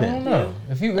kingpin. I don't know.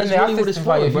 If you in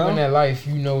that life,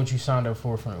 you know what you signed up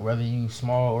for from it, whether you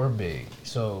small or big.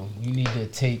 So you need to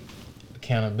take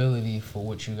accountability for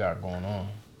what you got going on.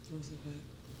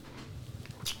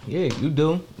 Yeah, you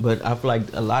do. But I feel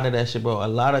like a lot of that shit, bro, a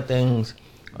lot of things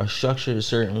are structured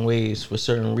certain ways for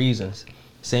certain reasons.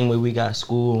 Same way we got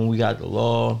school and we got the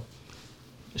law.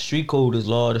 The street code is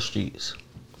law of the streets.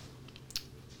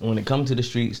 When it comes to the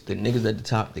streets, the niggas at the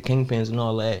top, the kingpins and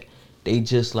all that, they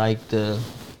just like the,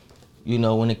 you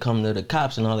know, when it comes to the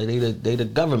cops and all that, they the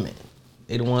government.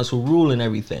 They the ones who rule and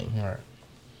everything. Right.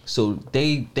 So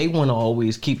they want to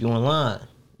always keep you in line.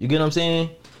 You get what I'm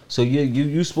saying? So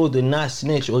you supposed to not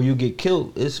snitch or you get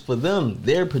killed. It's for them,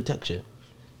 their protection.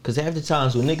 Cause half the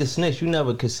times when niggas snitch, you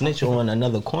never could snitch on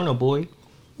another corner boy.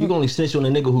 You can only snitch on the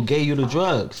nigga who gave you the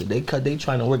drugs. So they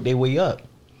trying to work their way up.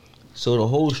 So the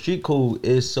whole street code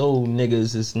is so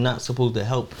niggas is not supposed to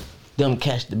help them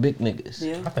catch the big niggas.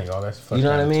 Yeah. I think all that's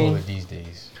fucking these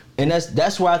days. And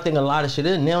that's where I think a lot of shit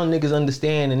is. Now niggas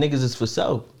understand and niggas is for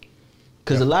self.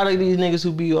 Cause a lot of these niggas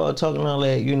who be all talking all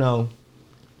that, you know,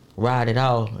 ride it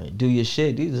out and do your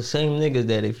shit. These are the same niggas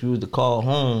that if you was to call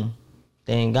home,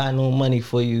 they ain't got no money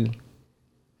for you.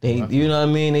 They, you know what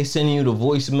I mean? They sending you the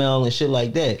voicemail and shit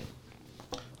like that.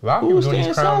 A lot of people doing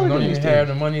these crimes don't even have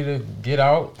the money to get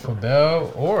out for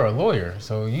bail or a lawyer.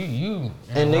 So you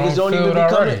and niggas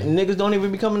don't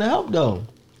even be coming to help though.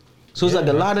 So it's like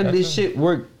a lot of this shit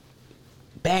work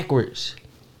backwards.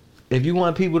 If you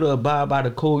want people to abide by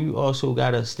the code, you also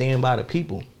gotta stand by the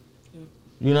people.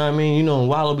 You know what I mean? You know,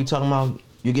 Wallow be talking about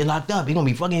you get locked up, you gonna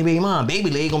be fucking your baby mom. Baby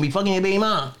leg gonna be fucking your baby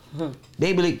mom.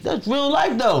 Baby leg, that's real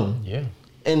life though. Yeah.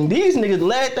 And these niggas, the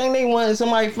last thing they want is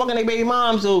somebody fucking their baby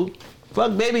mom. So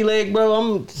fuck baby leg, bro.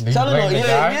 I'm telling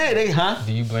them,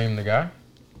 Do you blame the guy?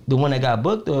 The one that got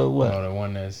booked or what? No, the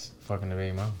one that's fucking the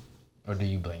baby mom. Or do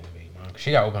you blame the baby mom? She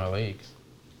got open her legs.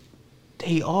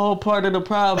 They all part of the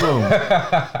problem.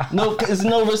 No, it's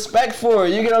no respect for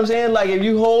it. You get what I'm saying? Like if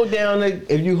you hold down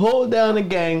the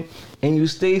gang and you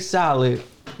stay solid,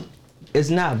 it's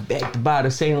not backed by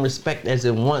the same respect as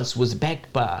it once was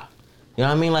backed by. You know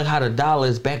what I mean? Like how the dollar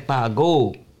is backed by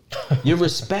gold. Your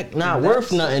respect not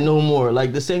worth nothing no more.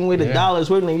 Like the same way the dollar is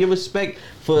worth nothing. Your respect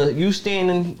for you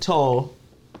standing tall,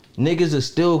 niggas are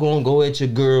still gonna go at your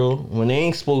girl when they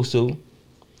ain't supposed to.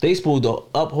 They supposed to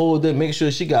uphold it, make sure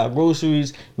she got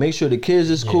groceries, make sure the kids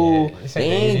is cool. They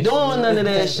ain't doing none of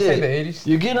that shit.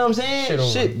 You get what I'm saying?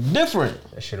 Shit different.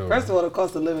 First of all, the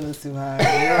cost of living is too high.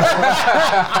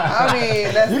 I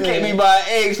mean, that's you can't be buying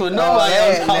eggs for nobody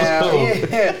else's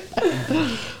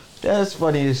household. That's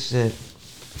funny as shit.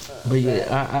 But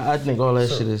yeah, I think all that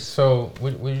shit is. So,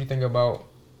 what do you think about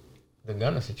the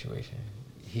Gunna situation?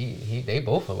 They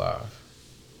both alive.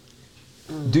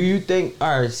 Do you think?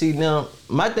 All right. See now,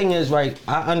 my thing is right.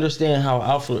 I understand how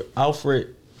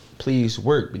Alfred pleas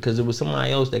work because it was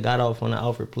somebody else that got off on the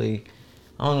Alfred plea.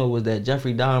 I don't know, was that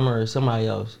Jeffrey Dahmer or somebody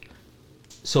else?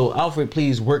 So Alfred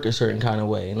pleas work a certain kind of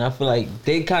way, and I feel like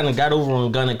they kind of got over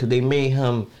on Gunna because they made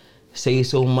him say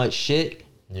so much shit.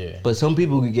 Yeah. But some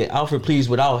people could get Alfred pleas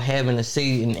without having to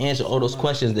say and answer all those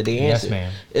questions that they answer. Yes,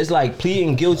 ma'am. It's like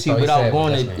pleading guilty without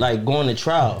going to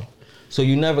trial. So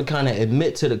you never kind of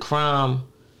admit to the crime,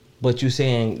 but you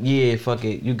saying, yeah, fuck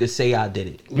it. You could say I did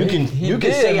it. You can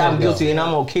say I'm guilty, and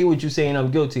I'm okay with you saying I'm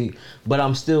guilty, but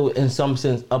I'm still in some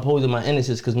sense upholding my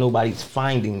innocence because nobody's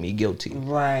finding me guilty.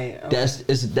 Right. Okay.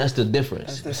 That's the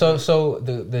difference. So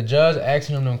the judge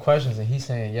asking him them questions, and he's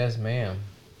saying yes, ma'am.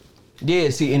 Yeah,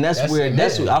 see, and that's where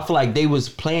I feel like they was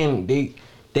playing.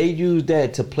 They used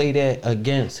that to play that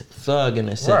against Thug in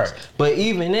a sense. Right. But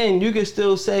even then, you can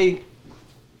still say.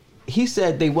 He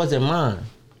said they wasn't mine.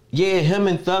 Yeah, him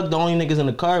and Thug the only niggas in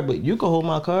the car, but you can hold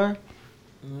my car.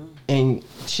 And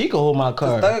she could hold my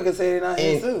car. Thug could say they're not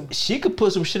his too. She could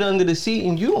put some shit under the seat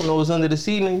and you don't know what's under the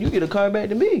seat and you get a car back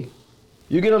to me.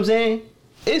 You get what I'm saying?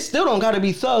 It still don't gotta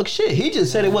be Thug shit. He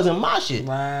just said it wasn't my shit.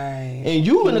 Right. And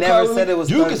you in the car with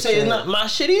me, you can say shit. It's not my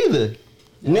shit either.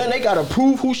 And then they gotta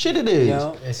prove who shit it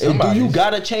is. And do you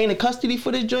got a chain of custody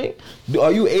for this joint?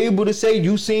 Are you able to say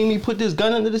you seen me put this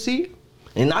gun under the seat?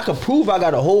 And I can prove I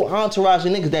got a whole entourage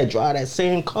of niggas that drive that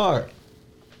same car.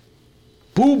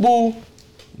 Boo Boo,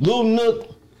 Lil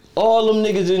Nook, all them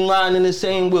niggas is riding in the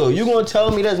same wheel. You gonna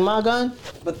tell me that's my gun?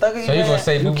 But Thug, so you gonna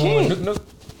say Boo Boo and Nook Nook?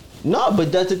 No,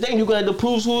 but that's the thing. You gonna have to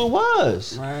prove who it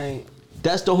was. Right.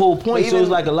 That's the whole point. So it's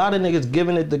like a lot of niggas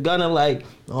giving it the gunner like,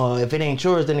 oh, if it ain't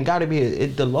yours, then it gotta be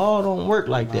the law don't work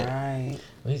like that. Right.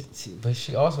 But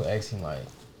she also asked him like,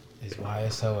 is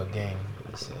YSL a gang?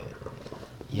 He said,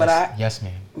 yes, yes,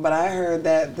 ma'am. But I heard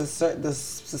that the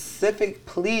specific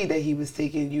plea that he was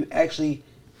taking, you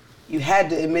had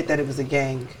to admit that it was a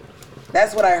gang.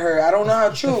 That's what I heard. I don't know how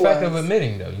true it was. The fact of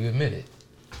admitting, though, you admit it.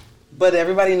 But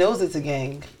everybody knows it's a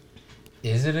gang.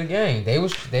 Is it a gang? They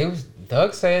was.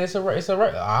 Doug said it's a.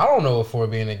 I don't know it for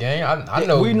being a gang. I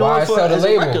know why I sell the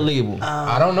label. Record label.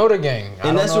 I don't know the gang.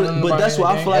 And that's what. But that's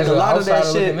why I feel like a lot of that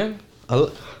shit.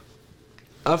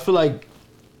 I feel like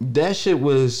that shit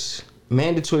was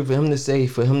mandatory for him to say,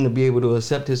 for him to be able to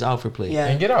accept his outfit play. Yeah.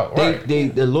 And get out. Right.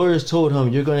 The lawyers told him,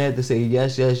 you're gonna have to say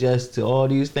yes, yes, yes to all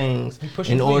these things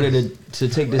in order to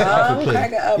take this outfit play.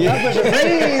 I'm pushing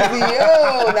please,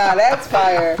 yo. Nah, that's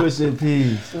fire. Pushing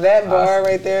peas. That bar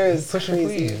right there is pushing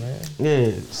crazy. Please, man.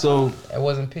 Yeah. So that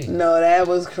wasn't P. No, that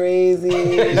was crazy.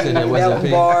 That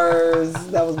was bars.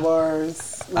 That was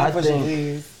bars. Not pushing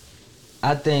please.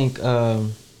 I think.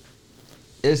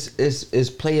 It's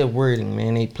play of wording,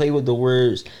 man. They play with the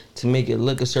words to make it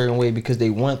look a certain way because they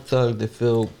want Thug to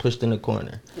feel pushed in the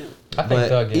corner. Yeah. I think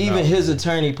Thug even his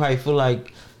attorney probably feel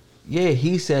like, yeah,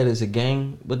 he said it's a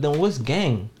gang, but then what's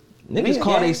gang? Niggas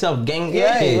call themselves gang.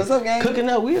 Yeah, what's up, gang? Cooking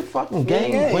up, we a fucking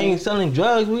gang. We ain't selling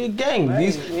drugs, we a gang.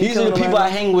 Right. These are the people I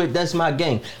hang with, that's my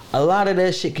gang. A lot of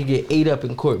that shit could get ate up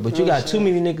in court, but you got too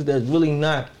many niggas that's really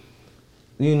not,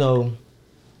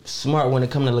 smart when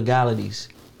it comes to legalities.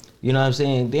 You know what I'm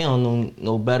saying? They don't know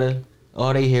no better.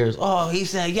 All they hear is, oh, he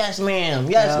said, yes, ma'am,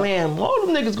 yes, ma'am. All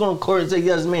them niggas go to court and say,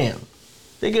 yes, ma'am.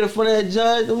 They get in front of that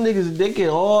judge, them niggas,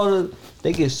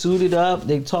 they get suited up.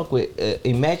 They talk with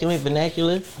immaculate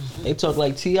vernacular. They talk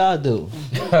like T.I. do.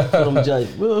 Them judge,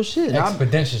 real shit.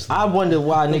 Expeditiously. I wonder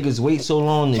why niggas wait so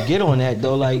long to get on that,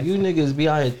 though. Like, you niggas be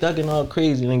out here thugging all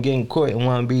crazy and then get in court and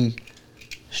want to be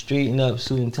straightened up,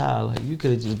 suit and tie. Like, you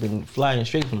could have just been flying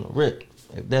straight from the rip,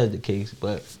 if that's the case,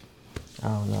 but I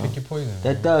don't know. Pick your poison.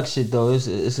 That Thug shit though, it's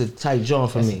a tight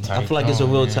joint for me. I feel like it's a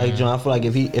real tight joint. I feel like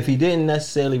if he didn't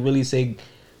necessarily really say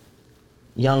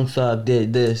Young Thug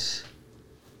did this,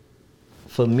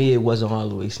 for me it wasn't all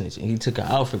the way snitching. He took an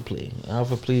outfit plea.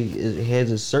 Outfit plea it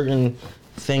has a certain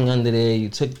thing under there. You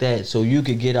took that so you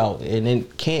could get out, and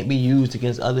it can't be used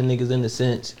against other niggas in the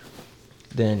sense.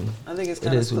 Then I think it's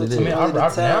kind of what it is. I mean,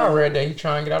 I read that he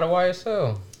trying to get out of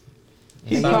YSL.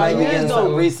 He probably is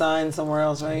though. Re-sign somewhere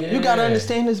else, right? Yeah. You gotta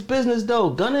understand this business though.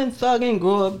 Gunna and Thug ain't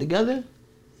grow up together.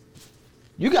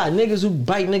 You got niggas who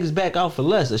bite niggas back out for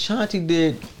less. Ashanti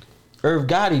did Irv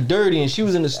Gotti dirty, and she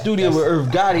was in the studio with Irv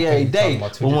Gotti every day.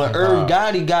 But when Irv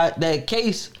Gotti got that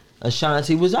case,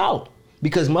 Ashanti was out.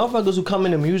 Because motherfuckers who come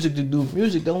into music to do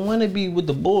music don't want to be with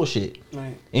the bullshit. Right.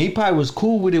 And he probably was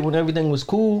cool with it when everything was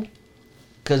cool.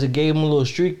 Because it gave him a little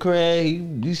street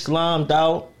cred. He slimed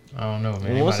out. I don't know,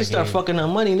 man. And once he start fucking up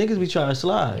money, niggas be trying to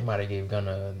slide. He might have gave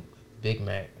Gunna a Big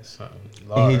Mac or something.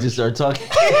 Large. And he just started talking.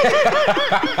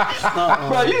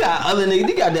 Bro, you got other nigga.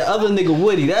 You got that other nigga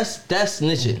Woody. That's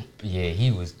snitching. Yeah,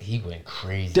 he went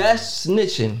crazy. That's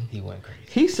snitching. He went crazy.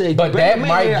 He said, but that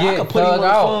might get Thug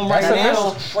out.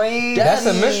 That's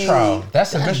a mistrial.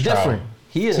 That's a mistrial. Different.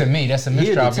 To me, that's a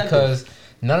mistrial because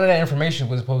none of that information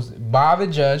was supposed to, by the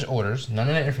judge orders, none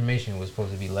of that information was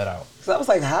supposed to be let out. So I was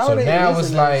like, how so are they now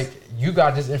it's like, you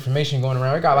got this information going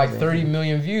around. It got like 30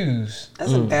 million views.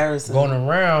 That's embarrassing. Going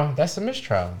around, that's a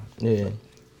mistrial. Yeah.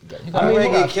 I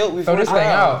mean, get killed before. Throw this thing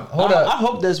out. Hold up. I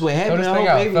hope that's what happened. Throw this thing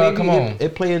out. Maybe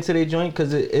it play into their joint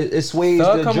because it sways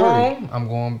Thug, the jury. On. I'm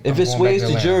going. If it sways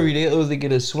the jury, they either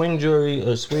get a swing jury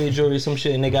or sway jury, some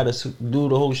shit, and they got to do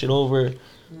the whole shit over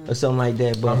or something like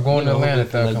that. But I'm going to Atlanta.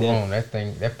 Thug, come on.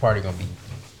 That party gonna be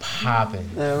popping.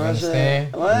 You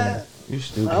understand? What? Yeah. You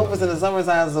stupid. I hope it's in the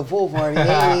summertime. It's a pool party.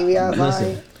 Hey, we outside.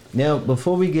 Listen, now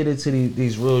before we get into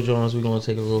these real joints, we're gonna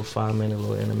take a real 5-minute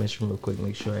little intermission real quick,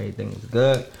 make sure everything is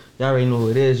good. Y'all already know who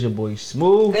it is, your boy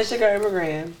Smooth. That's your girl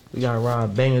Immigrant. We got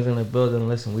Rob Bangaz in the building.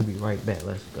 Listen, we be right back.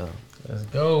 Let's go. Let's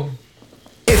go.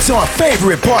 It's our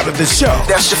favorite part of the show.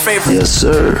 That's your favorite? Yes,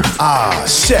 sir. Ah,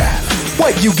 chef,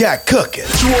 what you got cooking?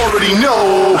 You already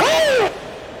know.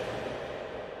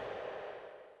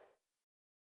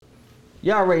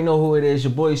 Y'all already know who it is,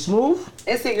 your boy Smooth.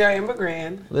 It's your girl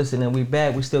Immigrant. Listen, and we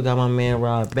back. We still got my man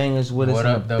Rob Bangaz with us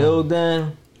in the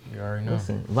building. You already know.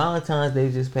 Listen, Valentine's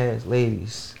Day just passed,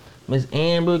 ladies. Miss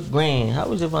Amber Grand, how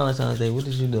was your Valentine's Day? What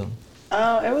did you do?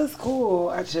 It was cool.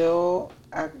 I chilled.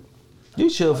 You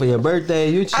chill for your birthday.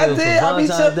 You chill for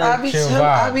Valentine's Day. I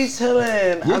be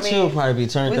chilling. Your chill probably be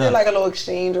turned up. We did like a little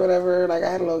exchange or whatever. Like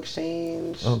I had a little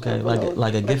exchange. Okay,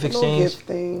 like a gift exchange. Little gift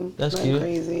thing. That's nothing cute.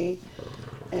 Crazy.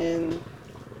 and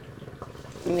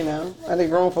you know, I did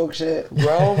grown folk shit.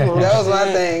 Grown folk That was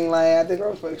my thing. Like, I did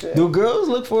grown folk shit. Do girls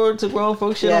look forward to grown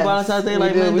folk shit on Valentine's Day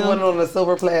like men do? We went on a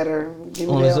silver platter. On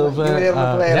a silver platter? Is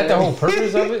that the whole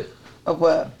purpose of it? Of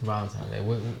what? Valentine's Day.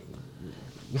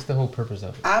 What's the whole purpose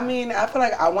of it? I mean, I feel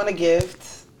like I want a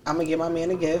gift. I'm going to give my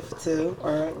man a gift, too.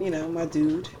 Or, you know, my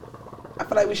dude. I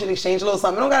feel like we should exchange a little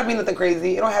something. It don't got to be nothing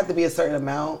crazy. It don't have to be a certain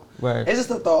amount. Right. It's just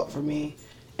a thought for me.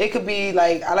 It could be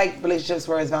like, I like relationships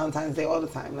where it's Valentine's Day all the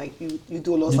time. Like, you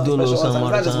do a little something special all the time.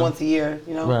 It's not just once a year,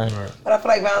 you know? Right. But I feel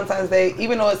like Valentine's Day,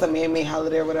 even though it's a man-made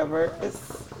holiday or whatever,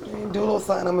 it's, you do a little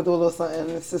something, I'm going to do a little something.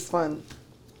 It's just fun.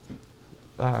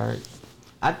 All right.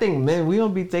 I think, man, we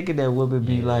don't be thinking that women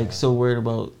be, like, so worried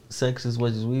about sex as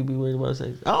much as we be worried about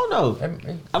sex. I don't know.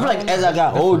 I feel like as I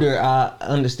got older, I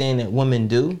understand that women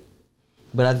do.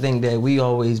 But I think that we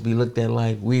always be looked at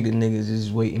like we the niggas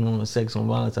just waiting on sex on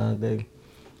Valentine's Day.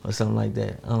 Or something like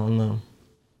that. I don't know.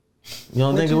 You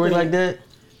don't think it work like that?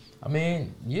 I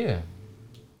mean, yeah.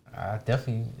 I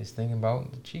definitely is thinking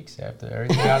about the cheeks after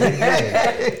everything I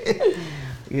did.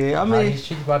 Yeah, I mean, how these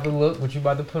cheeks about to look, what you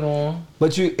about to put on.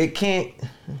 But it can't.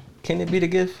 Can it be the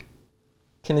gift?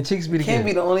 Can the cheeks be the gift? Can't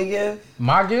be the only gift.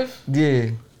 My gift? Yeah.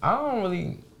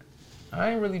 I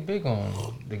ain't really big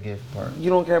on the gift part. You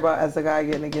don't care about as a guy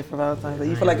getting a gift for Valentine's Day.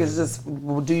 You feel like it's just,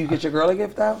 do you get your girl a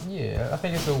gift out? Yeah, I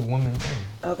think it's a woman thing.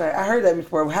 Okay, I heard that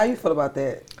before. How you feel about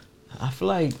that? I feel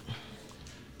like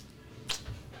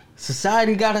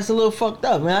society got us a little fucked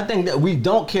up, man. I think that we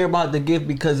don't care about the gift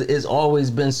because it's always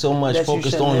been so much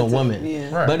focused on the woman.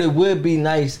 Yeah. Right. But it would be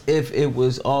nice if it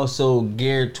was also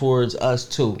geared towards us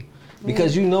too.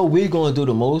 Because you know we're gonna do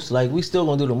the most. Like we still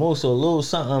gonna do the most. So a little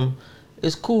something,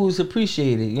 it's cool, it's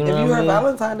appreciated. You know if you what I heard mean?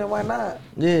 Valentine, then why not?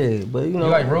 Yeah, but you know.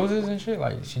 You like roses and shit?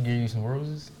 Like she give you some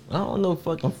roses? I don't know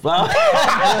fucking flowers.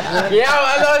 Yeah,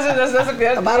 I know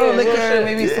that's a bottle of liquor,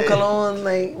 maybe some cologne,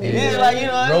 like yeah, like you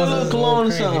know, roses, a little cologne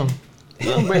or something. You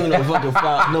don't bring me no fucking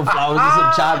no flowers, just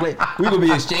some chocolate. We gonna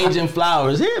be exchanging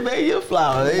flowers. Here, baby, your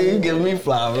flower. Hey, you giving me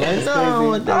flowers. Like, no, I don't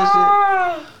want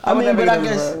that shit. I mean, but I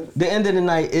guess the end of the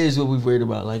night is what we worried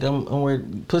about. Like, I'm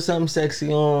worried. Put something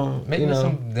sexy on. Make me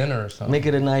some dinner or something. Make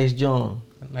it a nice joint.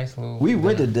 A nice little. We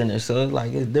went to dinner, so it's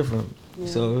like it's different. Yeah.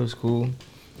 So it was cool.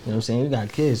 You know what I'm saying? We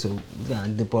got kids, so we gotta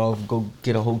dip off, go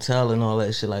get a hotel and all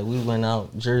that shit. Like we went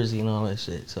out Jersey and all that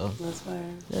shit. So that's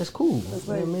fine. That's cool. That's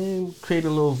you know what I mean? Create a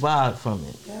little vibe from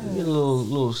it. Yes. Get a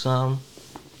little something.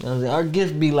 You know what I'm saying? Our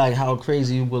gift be like how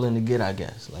crazy you willing to get, I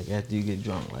guess. Like after you get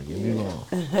drunk. Like if you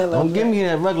don't give me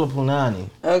that regular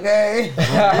punani. Okay. You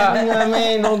know what I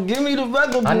mean? Don't give me the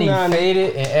regular punani. I need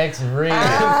faded and X-rated.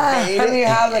 I need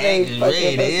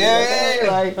holiday.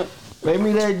 Yeah, like make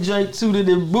me that joint tooted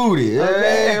and booty.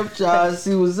 Okay. I'm trying to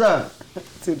see what's up.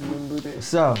 Tooted and booty.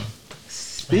 So,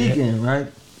 speaking, right?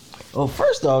 Oh,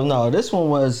 first off, no, this one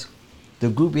was the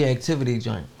groupie activity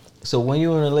joint. So when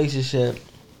you're in a relationship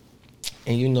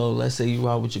and you know, let's say you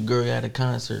out with your girl at a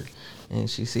concert and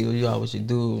she see you out with your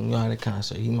dude and you're at a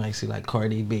concert, he might see like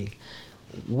Cardi B.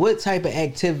 What type of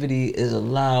activity is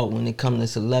allowed when it comes to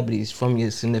celebrities from your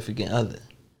significant other?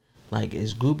 Like,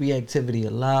 is groupie activity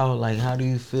allowed? Like, how do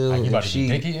you feel like you if about she...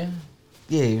 to get in?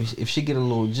 Yeah, if she get a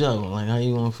little Joe, like, how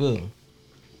you gonna feel?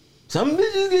 Some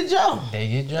bitches get Joe. They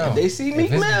get Joe. If they see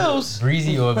Meek Mills.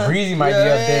 Breezy might be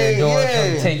up there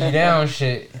doing some take you down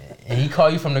shit. And he call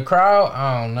you from the crowd,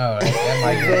 I don't know. That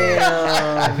might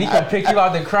be. If he can pick you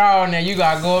out the crowd and then you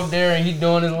gotta go up there and he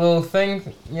doing his little thing,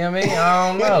 you know what I mean? I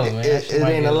don't know, man. It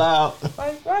ain't allowed.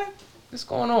 Like, what? What's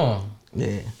going on?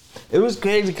 Yeah. It was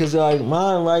crazy because like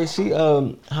mine, right? She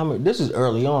this was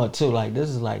early on too. Like this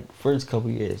is like first couple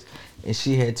years, and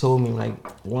she had told me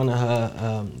like one of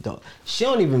her she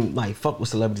don't even like fuck with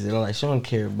celebrities at all. Like she don't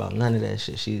care about none of that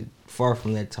shit. She's far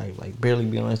from that type. Like barely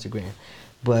be on Instagram.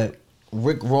 But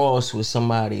Rick Ross was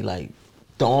somebody like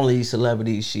the only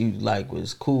celebrity she like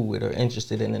was cool with or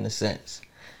interested in a sense.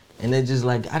 And it's just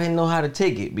like, I didn't know how to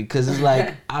take it because it's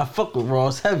like, I fuck with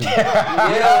Ross heavy. You know what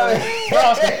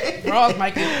I mean? Ross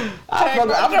might get... I fuck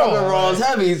with Ross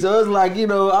heavy. So it's like, you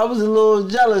know, I was a little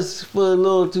jealous for a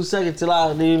little 2 seconds till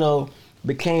I, you know,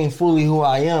 became fully who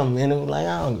I am. And it was like,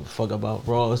 I don't give a fuck about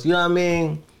Ross. You know what I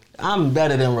mean? I'm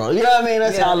better than Ross. You know what I mean?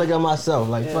 That's how I look at myself.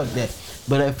 Like, fuck that.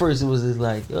 But at first it was just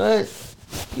like, what?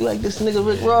 You like this nigga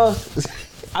Rick Ross?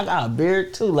 I got a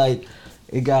beard too. Like,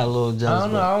 it got a little jealous.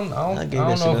 I don't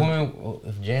know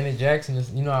if Janet Jackson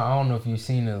is, you know, I don't know if you've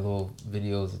seen the little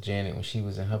videos of Janet when she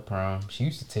was in her prime. She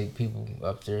used to take people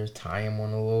upstairs, tie them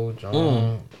on the little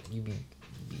drum. You be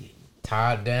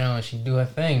tied down, she do her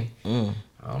thing. I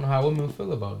don't know how women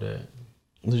feel about that.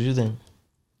 What do you think?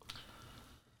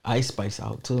 Ice Spice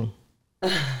out too.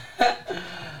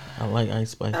 I like Ice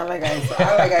Spice. I like Ice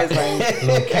Spice.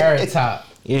 Little carrot top.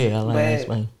 Yeah, I like Ice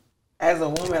Spice. As a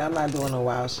woman, I'm not doing no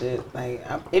wild shit. Like,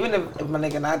 even if my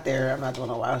nigga not there, I'm not doing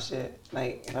no wild shit.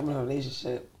 Like, if I'm in a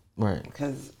relationship. Right.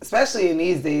 Because, especially in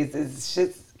these days, it's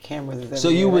shit's cameras. So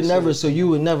you would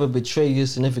never betray your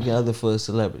significant other for a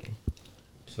celebrity?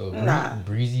 So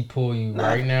Breezy pull you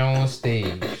right now on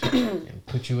stage and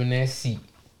put you in that seat.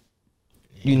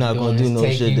 You're not gonna do no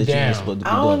shit that you're not supposed to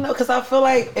be doing. I don't know, because I feel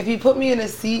like if you put me in a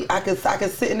seat, I could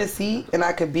sit in the seat and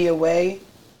I could be away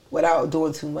without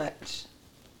doing too much.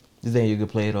 Then you could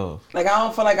play it off. Like, I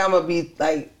don't feel like I'm gonna be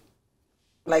like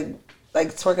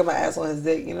twerking my ass on his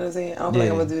dick. You know what I'm saying? I don't feel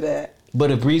like I'm gonna do that. But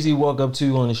if Breezy walk up to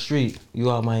you on the street, you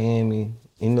out Miami.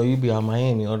 You know you be out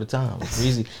Miami all the time.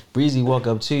 Breezy walk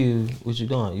up to you. What you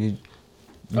doing? You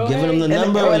giving him the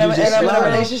number, or you just slide? In a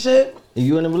relationship?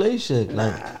 You in a relationship? Nah.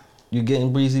 Like you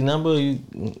getting Breezy number?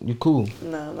 You cool?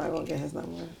 No, I'm not gonna get his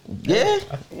number. Yeah,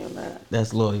 I'm not.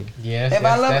 That's loyal. Yeah. If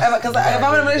I'm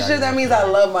in a relationship, that means I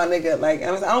love my nigga. Like, I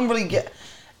don't really get.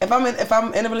 If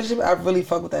I'm in a relationship, I really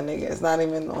fuck with that nigga. It's not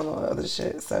even on no other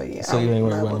shit. So yeah. So you ain't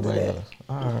worried about nobody else.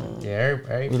 All right. Yeah,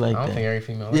 I don't think every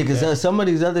female. Yeah, because some of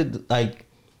these other like,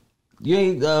 you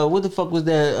ain't. What the fuck was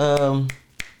that?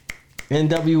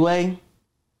 NWA,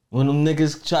 when them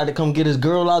niggas tried to come get his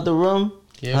girl out the room.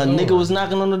 Yeah, a nigga was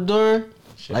knocking on the door.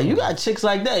 Like, you got chicks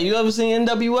like that. You ever seen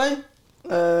NWA?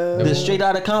 The Straight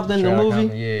Outta Compton, the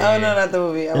movie? Yeah. Oh, no, not the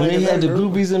movie. And they had the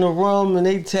groupies in the room and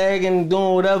they tagging,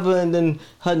 doing whatever, and then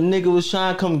her nigga was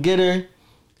trying to come get her.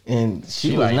 And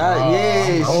she was like, not,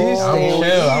 she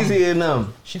staying easy in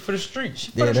them. She for the streets.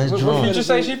 That's drunk. What you just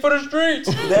say? She for the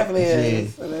streets. Definitely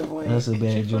is. At that point. That's a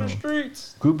bad joint. For the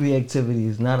streets. Groupie activity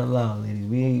is not allowed, ladies.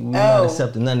 We not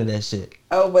accepting none of that shit.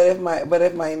 Oh, but if my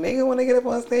nigga want to get up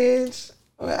on stage,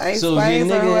 Ice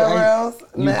Spice or whoever else,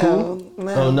 you cool?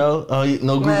 No. Oh no,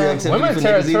 no groupie activity. Women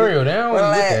territorial. They don't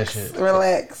want to get that shit.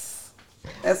 Relax.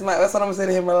 That's what I'm saying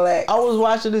to him. Relax. I was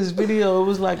watching this video. It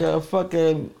was like a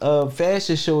fucking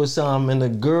fashion show or something, and the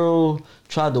girl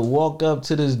tried to walk up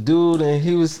to this dude, and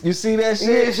he was. You see that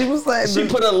shit? Yeah, she was like. She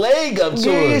put a leg up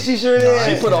to her. Yeah, she sure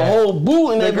did. She put a whole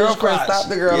boot in that girl's crotch. Stopped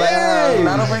the girl. Yeah. Like,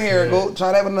 not over here. Go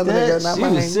try that with another nigga. Not she my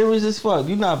was name. serious as fuck.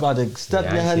 You not about to step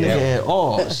in her nigga at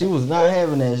all. She was not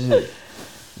having that shit.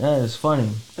 That is funny.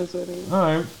 That's what it is.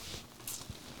 All right.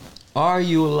 Are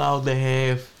you allowed to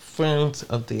have friends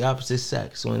of the opposite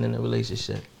sex when in a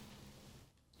relationship?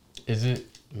 Is it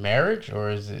marriage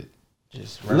or is it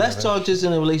just? Let's talk just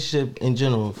in a relationship in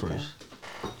general first.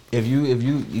 If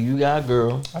you got a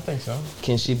girl, I think so.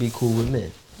 Can she be cool with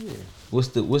men? Yeah. What's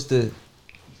the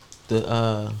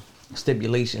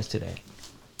stipulations to that?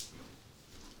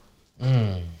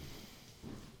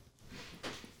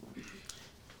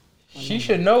 She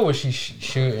should know what she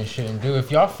should and shouldn't do. If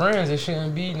y'all friends, it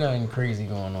shouldn't be nothing crazy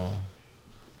going on.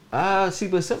 See,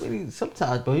 but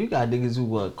sometimes, bro, you got niggas who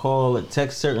will call or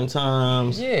text certain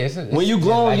times. Yeah, it's when you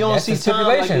grown, like, you don't see time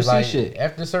like you see shit.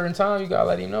 After a certain time, you gotta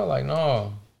let him know, like,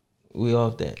 no, we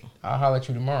off that. I'll holler at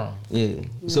you tomorrow. Yeah.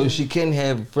 So she can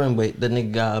have a friend, but the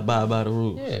nigga gotta abide by the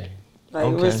rules. Yeah.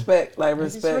 Like respect.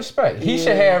 Respect. He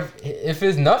should have, if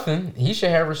it's nothing, he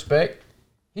should have respect.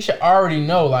 He should already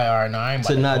know, like, all right, no, I ain't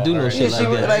about to not do no shit like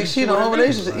that. Like, she in a whole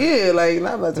relationship. Yeah, like,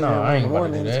 not about to I ain't about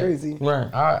to do that. It's crazy.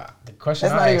 Right. The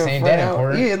question I ask ain't that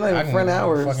important. Yeah, it's not even friend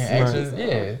hours.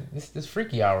 Yeah, this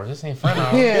freaky hours. This ain't friend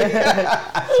hours.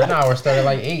 Yeah. Friend hours start at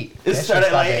like 8. It started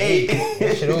at like 8.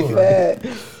 That shit over.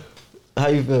 How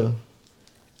you feel?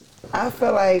 I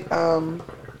feel like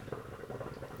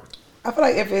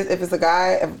if it's a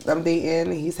guy, if I'm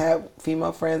dating, he's had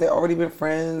female friends, they've already been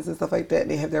friends and stuff like that,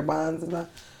 they have their bonds and stuff.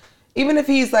 Even if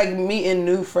he's like meeting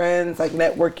new friends, like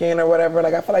networking or whatever,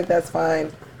 like I feel like that's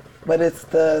fine. But it's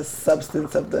the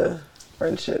substance of the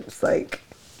friendships, like.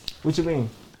 What you mean?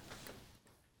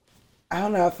 I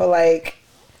don't know, I feel like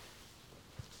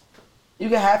you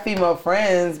can have female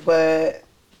friends, but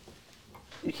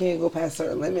you can't go past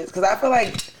certain limits. Because I feel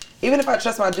like even if I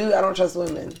trust my dude, I don't trust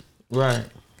women. Right.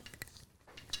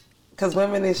 Because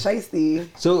women is shiesty.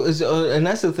 So, and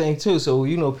that's the thing too. So,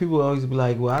 you know, people always be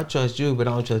like, well, I trust you, but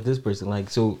I don't trust this person. Like,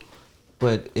 so,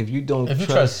 but if you don't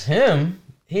trust him,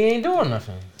 he ain't doing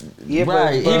nothing. Yeah,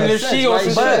 right. But even if she on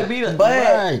some shit.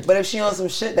 But if she on some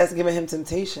shit, that's giving him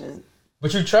temptation.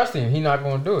 But you trust him, he not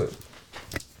going to do it.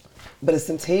 But it's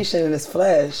temptation in his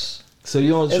flesh. So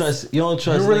you don't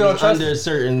trust under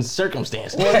certain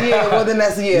circumstances. Well, yeah. Well, then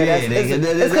that's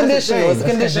it's conditional. It's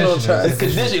conditional trust. It's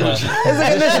conditional trust. It's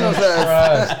a conditional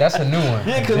trust. That's a new one.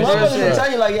 Yeah, because motherfuckers will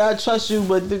tell you like, I trust you,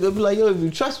 but they'll be like, yo, if you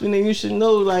trust me, then you should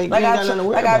know like you ain't got nothing to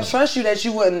worry about. I trust you that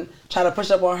you wouldn't try to push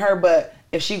up on her, but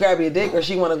if she grab your dick or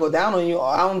she want to go down on you,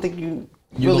 I don't think you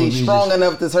really strong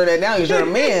enough to turn that down because you're a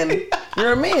man.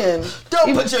 You're a man.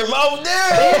 Don't put your mouth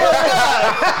there.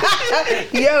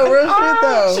 Yo, real shit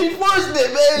though. She forced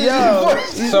it, man. Yo.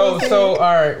 So, all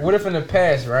right. What if in the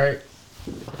past, right?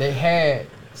 They had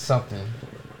something.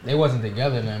 They wasn't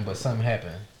together then, but something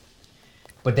happened.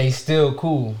 But they still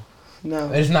cool.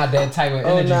 No. It's not that type of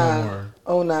energy no more.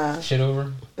 Oh nah. Shit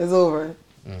over? It's over.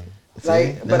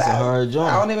 Like, that's but a hard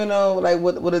job. I don't even know, like,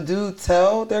 would a dude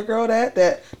tell their girl that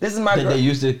this is my girl? They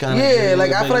used to kind of. Yeah,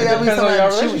 like I feel like that would be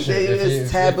something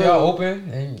it's taboo. If y'all open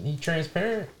and he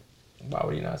transparent, why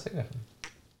would he not say nothing?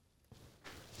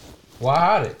 Why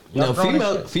hide it? No,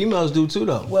 females do too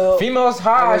though. Well, females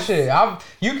hide shit.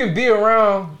 You can be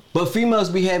around, but females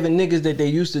be having niggas that they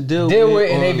used to deal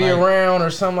with, and they be around or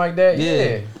something like that.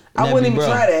 Yeah. I wouldn't even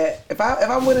try that. If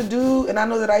I'm with a dude and I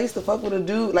know that I used to fuck with a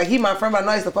dude, like he my friend, but I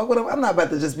know I used to fuck with him, I'm not about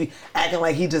to just be acting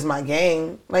like he just my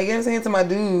gang. Like, you know what I'm saying, to my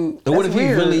dude. And what if he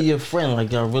really your friend?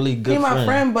 Like, y'all really good friend? He my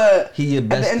friend, but he your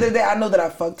bestie. At the end of the day, I know that I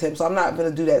fucked him, so I'm not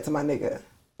gonna do that to my nigga.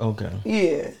 Okay.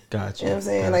 Yeah. Gotcha. You know what I'm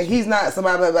saying? Like, he's not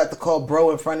somebody I'm about to call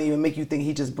bro in front of you and make you think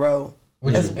he just bro.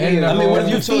 That's weird. I mean, what if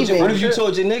you told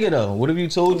your nigga though? What if you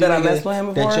told your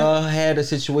nigga that y'all had a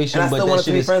situation, but that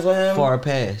shit is far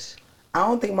past? I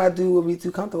don't think my dude would be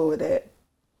too comfortable with that.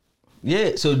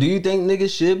 Yeah, so do you think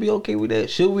niggas should be okay with that?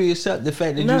 Should we accept the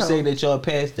fact that you say that y'all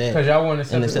past that? Because y'all want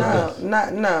to accept that?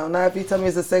 Not if you tell me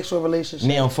it's a sexual relationship.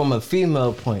 Now, from a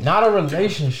female point. Not a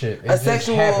relationship. A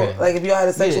sexual, like if y'all had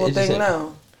a sexual thing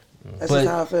now. That's just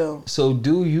how I feel. So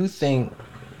do you think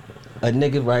a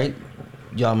nigga, right,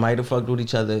 y'all might have fucked with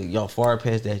each other, y'all far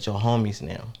past that, y'all homies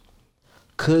now.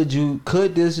 Could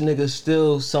this nigga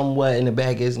still somewhat in the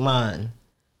back of his mind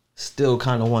still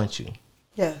kind of want you?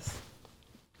 Yes.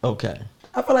 Okay.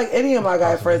 I feel like any of my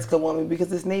guy friends could want me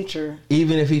because it's nature.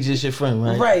 Even if he's just your friend,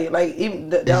 right? Right. Like, even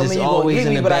that don't mean you gonna get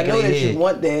me, but I know that you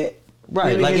want that.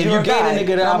 Right. Like, if you gave a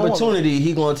nigga the opportunity,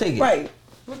 he gonna take it. Right.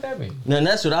 What that mean? Now,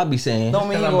 that's what I be saying. Don't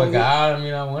mean I'm a guy, I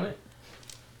mean I want it.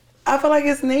 I feel like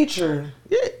it's nature.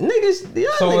 Yeah,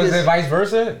 niggas. So is it vice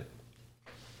versa?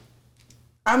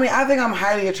 I mean, I think I'm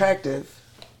highly attractive.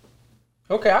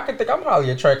 Okay, I can think I'm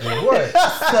highly attractive. What?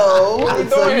 So I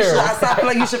feel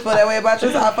like you should feel that way about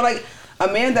yourself. I feel like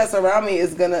a man that's around me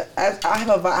is gonna. I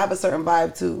have a certain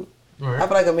vibe too. Right. I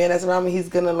feel like a man that's around me, he's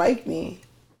gonna like me.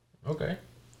 Okay.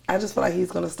 I just feel like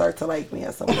he's gonna start to like me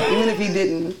at some point, even if he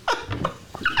didn't.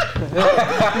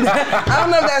 I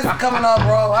don't know if that's coming off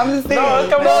wrong. I'm just saying. No,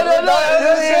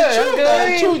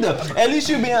 that's true though. At least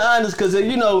you being honest, because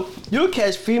you'll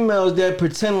catch females that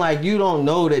pretend like you don't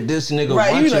know that this nigga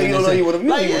wants you. You don't know you would have.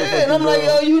 Like, and I'm like,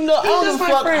 yo, I don't give a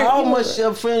fuck how much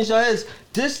your friends y'all is.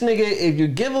 This nigga, if you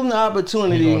give him the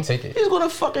opportunity, he's gonna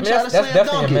fucking try to slam dunk it. That's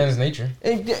definitely a man's nature.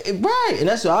 Right, and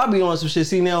that's why I'll be on some shit.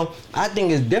 See, now I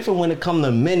think it's different when it comes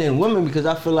to men and women because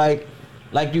I feel like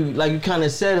you kind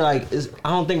of said, I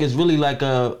don't think it's really like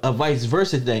a vice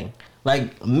versa thing.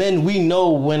 Like, men, we know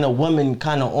when a woman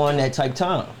kind of on that type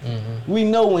time. Mm-hmm. We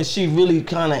know when she really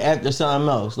kind of after something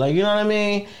else. Like, you know what I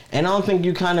mean? And I don't think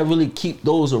you kind of really keep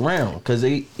those around. Because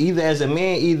either as a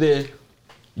man, either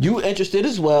you interested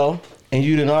as well, and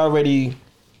you done already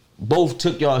both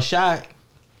took y'all shot,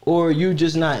 or you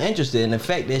just not interested. And the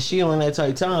fact that she on that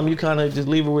type time, you kind of just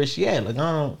leave her where she at.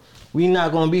 Like, we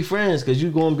not going to be friends because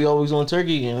you going to be always on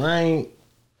turkey, and I ain't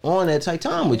on that type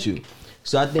time with you.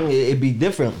 So I think it'd be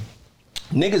different.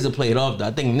 Niggas will play it off though.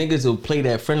 I think niggas will play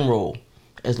that friend role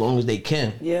as long as they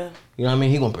can. Yeah. You know what I mean?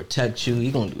 He gonna protect you.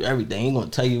 He gonna do everything. He gonna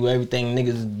tell you everything niggas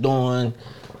is doing.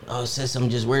 Oh, sis, I'm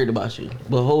just worried about you.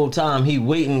 But the whole time he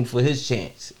waiting for his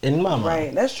chance. In my mind.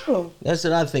 Right, that's true. That's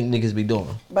what I think niggas be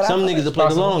doing. But some niggas will play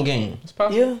the long game. It's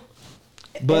possible. Yeah.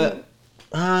 But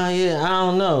I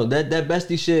don't know. That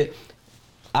bestie shit,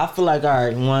 I feel like, all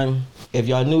right, one, if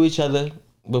y'all knew each other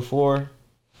before,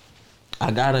 I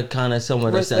gotta kind of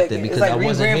somewhat accept it because I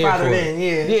wasn't here for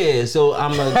it. Yeah, so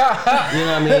I'm you know what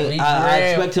I mean? I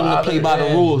expect him to play by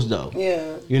the rules though.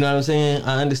 Yeah. You know what I'm saying?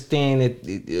 I understand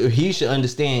that he should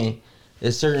understand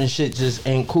that certain shit just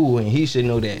ain't cool and he should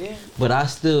know that. Yeah. But I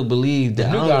still believe that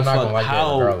I don't give a fuck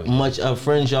how much of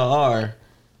friends y'all are,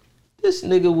 this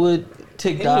nigga would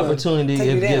take the opportunity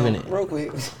if given it. Real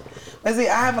quick. But see,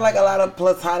 I have like a lot of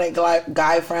platonic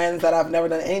guy friends that I've never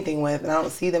done anything with and I don't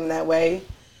see them that way.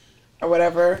 Or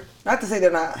whatever. Not to say they're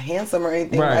not handsome or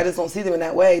anything. Right. I just don't see them in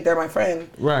that way. They're my friend.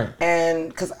 Right. And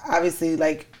because obviously,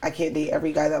 like, I can't date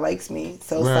every guy that likes me.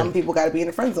 So some people got to be in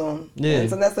the friend zone. Yeah. And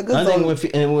so that's a good zone. I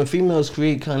think when females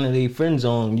create kind of their friend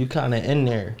zone, you kind of in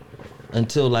there.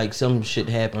 until like some shit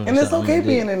happens. And it's okay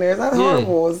being in there. It's not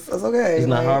horrible. It's okay. It's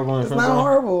not horrible. It's not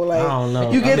horrible. Like, I don't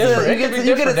know. You get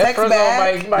a text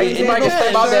back. You might get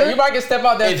step out there. You might get step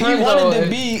out there. If he wanted to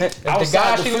be if the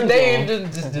guy she was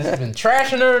dating just been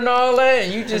trashing her and all that,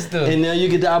 and you just and now you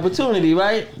get the opportunity,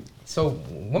 right? So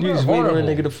women are vulnerable. A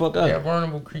nigga the fuck up. They're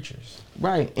vulnerable creatures.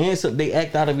 Right, and so they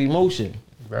act out of emotion.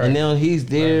 Right. And now he's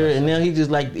there, and now he just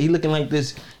like he looking like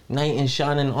this knight in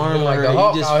shining armor.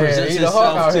 Like he just presents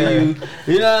himself to you.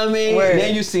 You know what I mean? Word. Now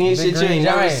you seeing shit you ain't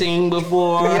never seen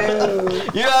before. Yeah. You know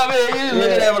what I mean? You just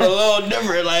looking at it a little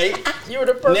different. Like you were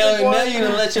the perfect one. Now you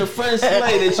done let your friends slay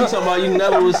that you talking about you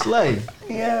never would slay.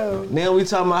 Yeah. Now we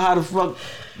talking about how the fuck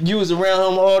you was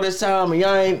around him all this time and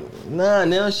y'all ain't. Nah,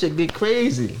 now shit get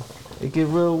crazy. It get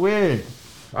real weird.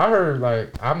 I heard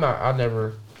like I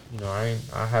never. You know,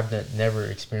 I have never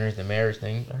experienced the marriage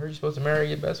thing. I heard you're supposed to marry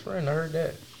your best friend. I heard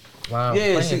that. Wow,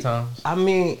 plenty of times. I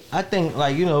mean, I think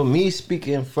like, you know, me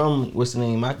speaking from what's the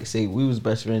name, I could say we was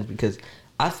best friends because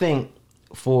I think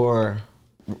for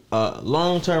a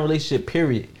long-term relationship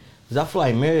period, because I feel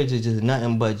like marriage is just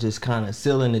nothing but just kind of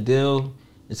sealing the deal.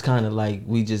 It's kind of like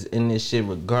we just in this shit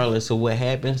regardless of what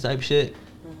happens type shit.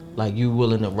 Mm-hmm. Like you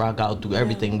willing to rock out through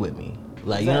everything with me.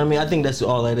 Like, you know what I mean? I think that's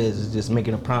all that is just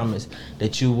making a promise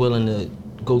that you willing to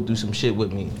go through some shit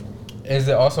with me. Is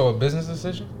it also a business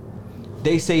decision?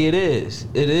 They say it is.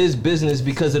 It is business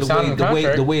because of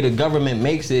the way the government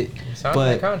makes it.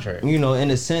 But contract. You know, in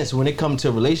a sense, when it comes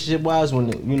to relationship wise, when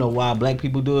you know why black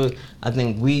people do it, I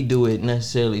think we do it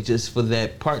necessarily just for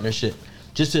that partnership.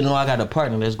 Just to know I got a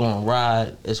partner that's gonna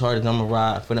ride as hard as I'm gonna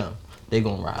ride for them. They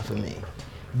gonna ride for me.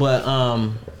 But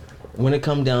when it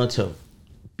comes down to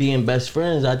being best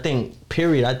friends, I think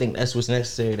that's what's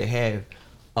necessary to have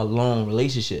a long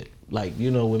relationship. Like, you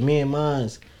know, with me and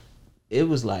mine, it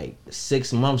was like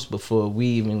 6 months before we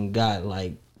even got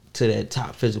like to that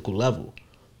top physical level.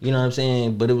 You know what I'm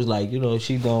saying? But it was like, you know,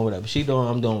 she doing whatever she doing,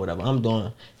 I'm doing whatever I'm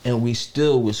doing, and we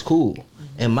still was cool. Mm-hmm.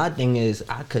 And my thing is,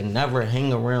 I could never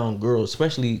hang around girls,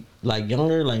 especially like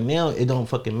younger. Like now, it don't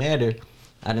fucking matter.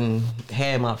 I done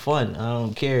had my fun. I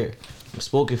don't care. I'm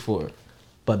spoken for it.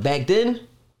 But back then,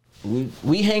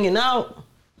 we hanging out.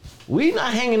 We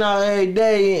not hanging out every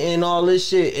day and all this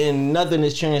shit and nothing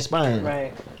is transpiring.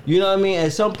 Right. You know what I mean?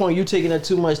 At some point you taking up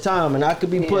too much time and I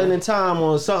could be putting in time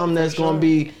on something that's gonna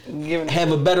be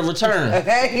have a better return.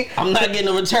 Okay. I'm not getting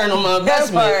a return on my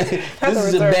investment. This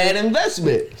is a bad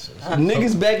investment.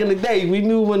 Niggas back in the day, we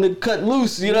knew when to cut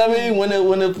loose, you know what I mean?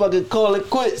 When to fucking call it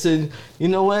quits, and you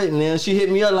know what? And then she hit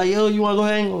me up like, yo, you wanna go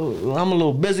hang? I'm a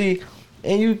little busy.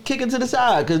 And you kick it to the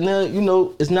side, because now, you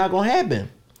know, it's not going to happen.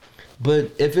 But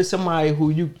if it's somebody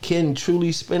who you can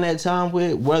truly spend that time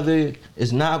with, whether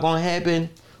it's not going to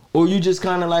happen, or you just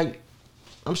kind of like,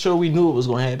 I'm sure we knew it was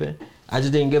going to happen. I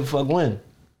just didn't give a fuck when.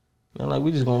 I'm like,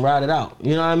 we just going to ride it out.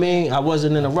 You know what I mean? I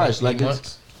wasn't in a rush. Like 8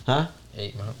 months? Huh?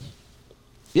 8 months.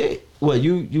 Yeah. What,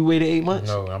 you waited 8 months?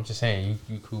 No, I'm just saying,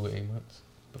 you cool with 8 months?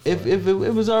 If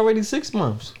it was already 6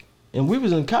 months, and we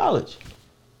was in college.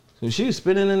 So she was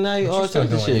spending the night, all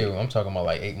types of shit. You. I'm talking about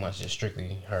like 8 months, just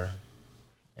strictly her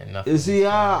and nothing. See,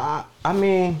 I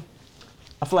mean,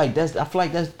 I feel like that's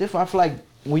different. I feel like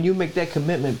when you make that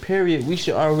commitment, period, we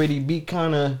should already be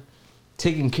kind of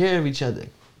taking care of each other.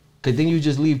 Cause then you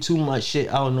just leave too much shit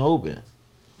out in the open.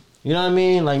 You know what I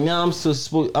mean? Like now I'm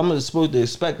supposed to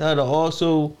expect her to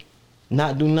also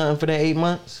not do nothing for that 8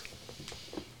 months.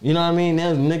 You know what I mean?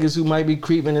 There's niggas who might be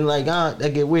creeping and like,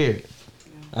 that get weird.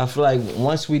 I feel like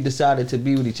once we decided to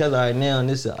be with each other right now, and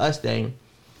this is a us thing.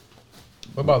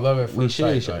 What about love at first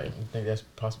sight? Like, you think that's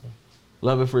possible?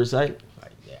 Love at first sight?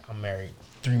 Like, yeah, I'm married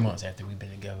 3 months after we've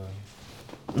been together.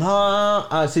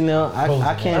 No, see now,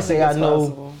 I can't say I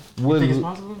know. You think it's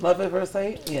possible? Love at first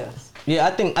sight? Yes. Yeah,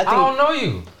 I think. I don't know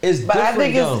you. But I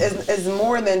think it's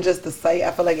more than just the sight.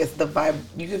 I feel like it's the vibe.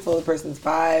 You can feel a person's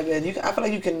vibe, and I feel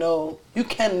like you can know.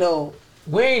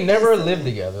 We ain't never lived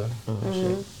together.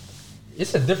 Mm-hmm.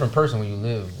 It's a different person when you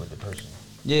live with the person.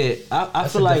 Yeah, I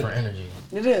feel like like different energy.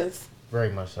 It is. Very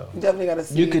much so. You definitely gotta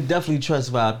see. You could definitely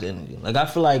trust vibe the energy. Like I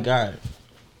feel like, all right,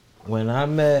 when I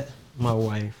met my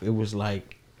wife, it was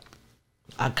like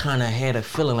I kind of had a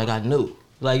feeling like I knew.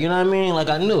 Like, you know what I mean? Like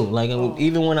I knew. Like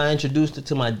even when I introduced it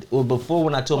to before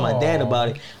when I told my dad about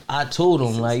it, I told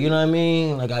him, like, you know what I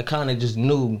mean? Like I kind of just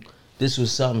knew this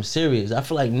was something serious. I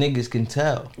feel like niggas can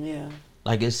tell. Yeah.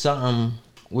 Like it's something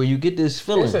where you get this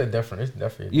feeling. It's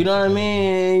definitely. You know what I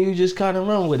mean? You just kind of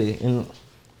run with it, and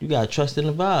you got to trust in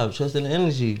the vibe, trust in the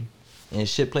energy, and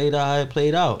shit played out how it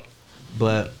played out.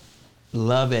 But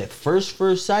love at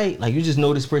first sight, like you just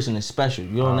know this person is special.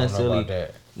 You don't necessarily.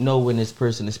 know when this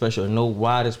person is special or know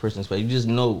why this person is special. You just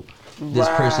know this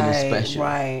person is special.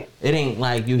 Right. It ain't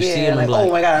like you see him like, and like,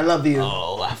 oh my God, I love you.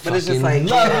 Oh, I but it's just like,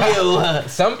 love you.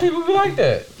 Some people be like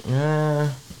that.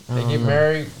 They get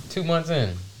married 2 months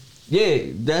in.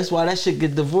 Yeah, that's why that shit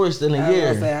get divorced in a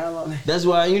year. That's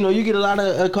why, you get a lot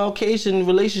of Caucasian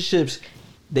relationships.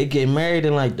 They get married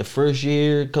in like the first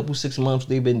year, couple 6 months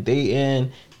they've been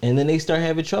dating, and then they start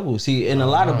having trouble. See, in a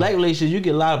lot of black relationships, you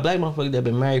get a lot of black motherfuckers that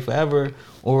been married forever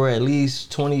or at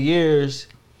least 20 years,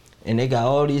 and they got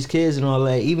all these kids and all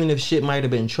that, even if shit might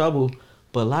have been trouble.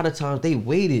 But a lot of times they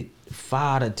waited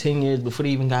 5 to 10 years before they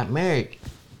even got married.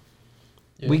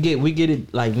 Yeah. We get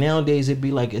it like nowadays. It'd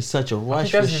be like it's such a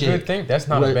rush. That's for a shit. good thing. That's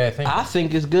not a bad thing. I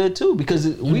think it's good too because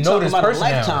we talking about a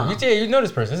lifetime. You know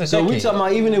this person. It's a decade. We talking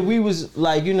about even if we was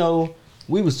like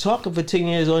we was talking for 10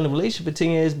 years or in a relationship for 10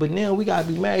 years, but now we gotta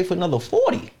be married for another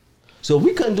 40. So if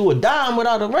we couldn't do a dime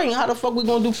without a ring, how the fuck we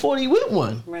gonna do 40 with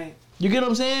one? Right. You get what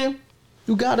I'm saying?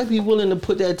 You gotta be willing to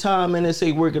put that time in and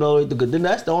say work it all the way through. Then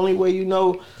that's the only way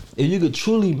if you could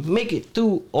truly make it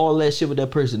through all that shit with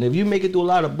that person. If you make it through a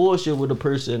lot of bullshit with a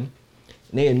person,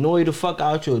 and they annoy the fuck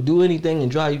out you or do anything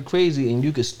and drive you crazy, and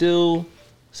you could still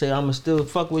say I'ma still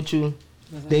fuck with you,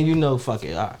 then fuck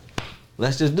it. All right,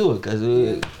 let's just do it because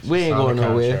we ain't going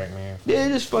nowhere. Yeah,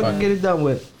 just fucking get it done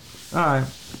with. All right,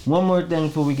 one more thing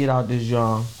before we get out this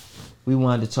genre, we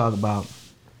wanted to talk about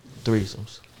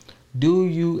threesomes. Do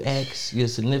you ask your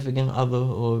significant other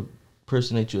or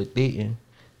person that you're dating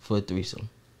for a threesome?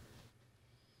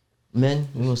 Men,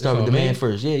 we gonna start with the man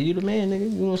first. Yeah, you the man,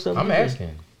 nigga. You gonna start? I'm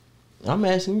asking. I'm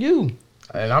asking you.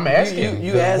 And I'm asking.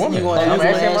 You asking? You want to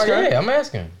ask? Yeah, I'm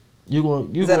asking. You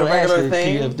going? Is that a regular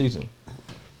thing? You have threesome?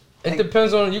 It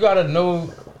depends on. You gotta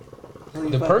know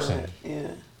the person.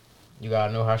 Yeah. You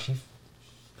gotta know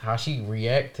how she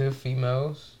react to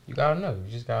females. You gotta know.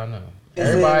 You just gotta know.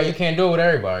 You can't do it with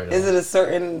everybody, though. Is it a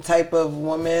certain type of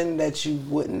woman that you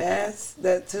wouldn't ask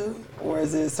that to? Or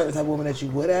is it a certain type of woman that you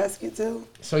would ask it to?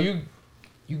 So you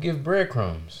give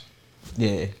breadcrumbs.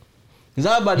 Yeah. You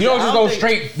don't just go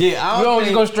straight. Yeah, you don't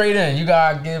just go straight in. You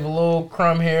gotta give a little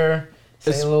crumb here,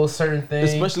 say a little certain thing.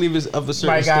 Especially if it's of a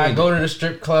certain stage. You gotta go to the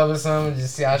strip club or something,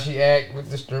 just see how she act with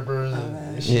the strippers.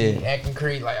 She acting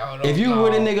creepy, like, oh no. If you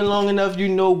with a nigga long enough, you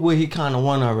know what he kind of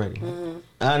want already. Mm-hmm.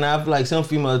 And I feel like some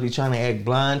females be trying to act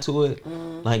blind to it.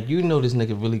 Mm-hmm. Like, this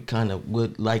nigga really kind of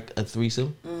would like a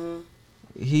threesome.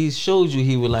 Mm-hmm. He showed you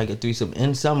he would like a threesome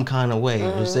in some kind of way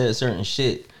or said certain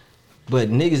shit.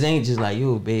 But niggas ain't just like,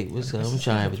 yo, babe, what's up? I'm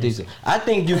trying to have a threesome. I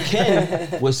think you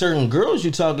can with certain girls you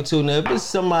talking to. Now, if it's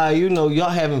somebody, y'all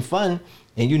having fun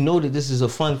and you know that this is a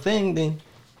fun thing, then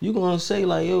you gonna say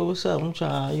like, yo, what's up? I'm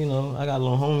trying, I got a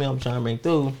little homie I'm trying to bring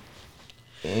through.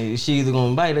 And she either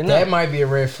gonna bite or not. That might be a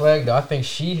red flag, though. I think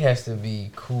she has to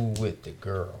be cool with the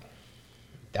girl.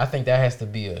 I think that has to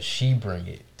be a she bring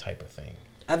it type of thing.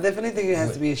 I definitely think it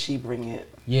has to be a she bring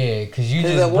it. Yeah, because you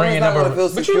just bringing up her.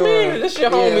 But you mean this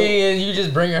your homie and you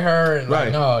just bringing her and right.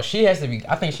 Like, no, she has to be.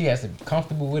 I think she has to be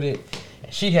comfortable with it.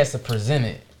 And she has to present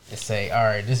it and say, all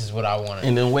right, this is what I want.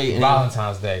 And then wait.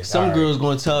 Valentine's Day. Some girls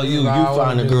gonna tell you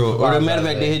find a girl, or the matter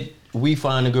of fact we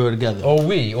find a girl together.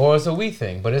 Or it's a we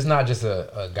thing, but it's not just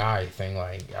a guy thing.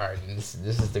 Like, all right, this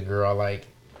is the girl I like.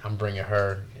 I'm bringing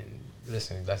her. And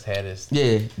listen, let's have this.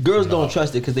 Yeah, girls don't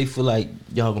trust it because they feel like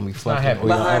y'all gonna be fucking or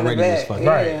y'all already was fucking.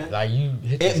 Right, like you.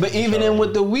 But even in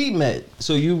with the we met,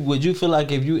 so would you feel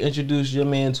like if you introduce your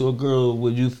man to a girl,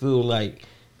 would you feel like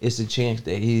it's a chance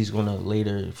that he's gonna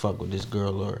later fuck with this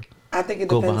girl or I think it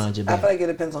go depends. Behind your back? I feel like it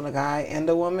depends on the guy and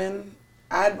the woman.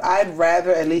 I'd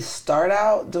rather at least start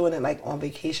out doing it like on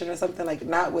vacation or something, like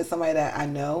not with somebody that I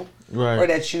know, right? Or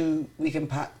that y'all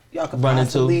could run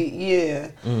possibly into. Yeah.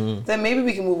 Mm-hmm. Then maybe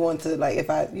we can move on to like if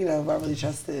I really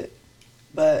trust it,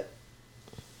 but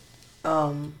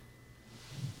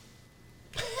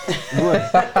Right.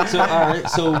 So all right,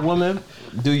 so women,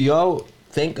 do y'all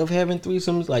think of having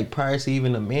threesomes like prior to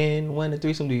even a man wanting a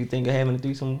threesome? Do you think of having a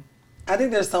threesome? I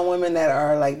think there's some women that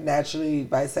are like naturally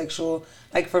bisexual.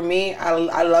 Like for me,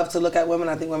 I love to look at women.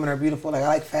 I think women are beautiful. Like I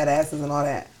like fat asses and all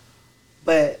that.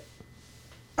 But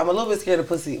I'm a little bit scared of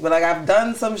pussy. But like I've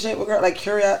done some shit with girls, like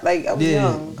curious. Like I was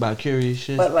young. About curious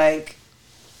shit. But like,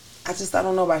 I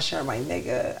don't know about sharing my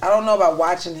nigga. I don't know about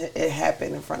watching it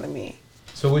happen in front of me.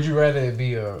 So would you rather it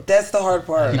be a? That's the hard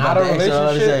part. Not a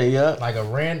relationship. Like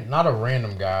not a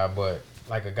random guy, but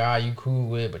like a guy you cool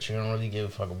with, but you don't really give a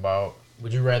fuck about.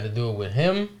 Would you rather do it with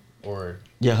him or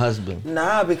your husband?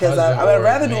 Nah, because I would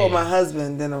rather do it with my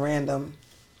husband than a random.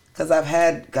 Because I've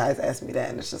had guys ask me that,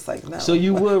 and it's just like, no. So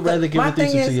you would rather give a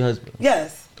threesome to your husband?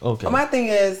 Yes. Okay. But my thing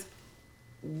is,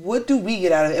 what do we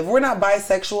get out of it? If we're not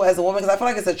bisexual as a woman, because I feel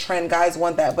like it's a trend, guys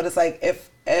want that, but it's like,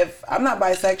 if I'm not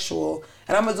bisexual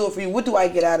and I'm going to do it for you, what do I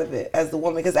get out of it as the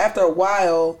woman? Because after a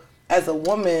while, as a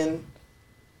woman,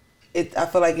 I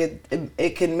feel like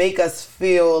it can make us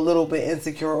feel a little bit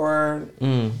insecure, or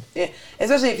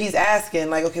especially if he's asking,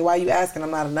 like, okay, why are you asking?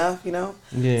 I'm not enough, you know?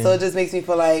 Yeah. So it just makes me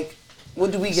feel like,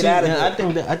 what do we get out of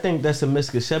it? I think that's a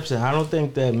misconception. I don't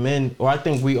think that men, or I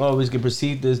think we always get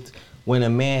perceived as when a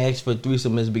man asks for a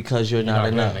threesome is because you're not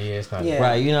enough. Yeah, it's not.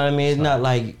 Right, you know what I mean? It's not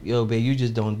like, yo, babe, you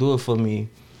just don't do it for me.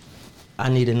 I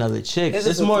need another chick.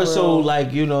 It's more so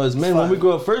like, you know, as men, when we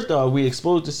grow up, first off, we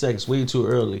exposed to sex way too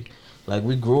early. Like,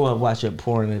 we grew up watching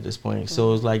porn at this point.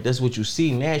 So it's like, that's what you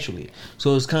see naturally.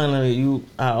 So it's kind of,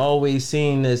 I always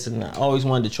seen this and I always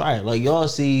wanted to try it. Like, y'all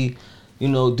see, you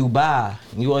know, Dubai.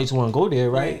 You always want to go there,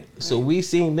 right? So we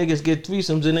seen niggas get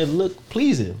threesomes and it look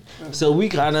pleasing. So we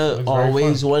kind of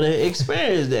always want to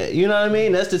experience that. You know what I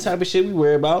mean? That's the type of shit we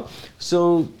worry about.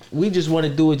 So we just want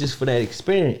to do it just for that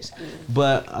experience.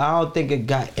 But I don't think it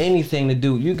got anything to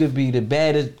do. You could be the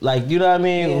baddest, like, you know what I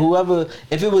mean? Yeah. Whoever,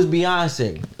 if it was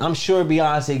Beyonce, I'm sure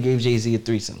Beyonce gave Jay-Z a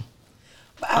threesome.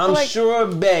 I'm sure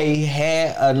Bey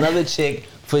had another chick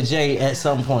for Jay at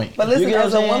some point. But listen,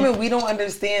 as a woman, we don't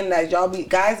understand that.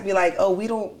 Guys be like, oh, we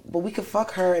don't, but we can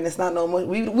fuck her and it's not no more.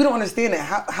 We don't understand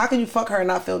that. How can you fuck her and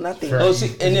not feel nothing? It's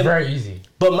very easy.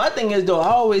 But my thing is, though,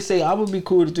 I always say I would be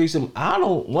cool with a threesome. I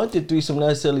don't want the threesome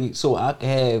necessarily so I can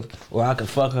have, or I can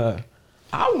fuck her.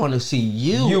 I want to see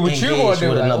you engage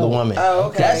with another woman. Oh,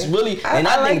 okay. That's really, and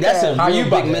I think that's a real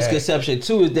big misconception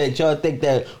too, is that y'all think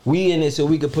that we in it so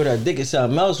we could put our dick in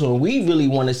something else when we really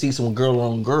want to see some girl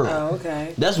on girl. Oh,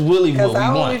 okay. That's really what we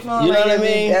want. You know what I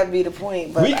mean? That'd be the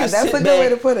point. But that's a good way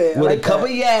to put it. With a cup of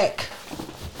yak.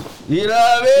 You know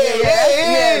what I mean?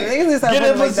 Yeah. Get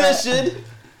in position.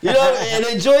 You know, and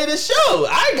enjoy the show.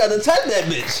 I ain't gotta touch that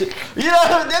bitch. You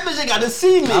know, that bitch ain't gotta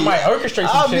see me. I might orchestrate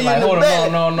some shit like, hold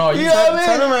on, no. You know what I mean?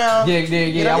 Turn around.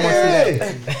 Yeah, I want to see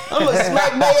that. I'm gonna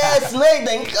smack my ass leg,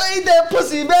 then go eat that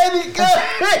pussy, baby. Go.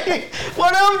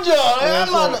 What up, Joe?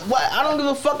 I don't give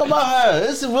a fuck about her.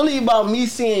 This is really about me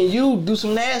seeing you do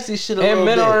some nasty shit a little bit.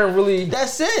 And men aren't really...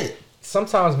 That's it.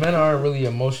 Sometimes men aren't really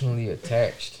emotionally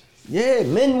attached. Yeah,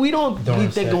 men, we don't be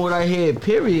thinking with our head,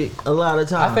 period, a lot of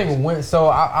times. I think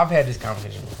I've had this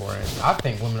conversation before, and I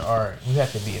think women you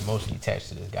have to be emotionally attached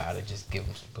to this guy to just give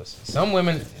him some pussy. Some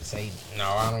women say, no,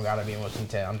 I don't gotta be emotionally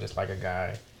attached, I'm just like a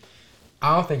guy.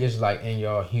 I don't think it's like in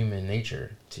your human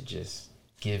nature to just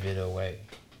give it away.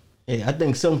 Yeah, I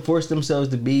think some force themselves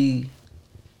to be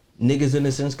niggas in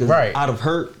a sense, because out of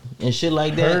hurt and shit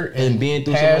like that, and being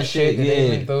through so much shit that they've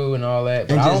been through and all that.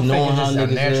 But and I don't think it's just a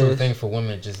natural is. thing for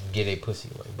women to just get a pussy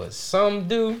away. But some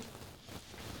do.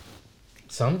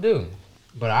 Some do.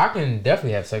 But I can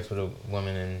definitely have sex with a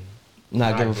woman and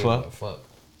not give a fuck.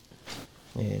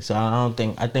 Yeah, so I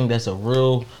think that's a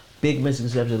real big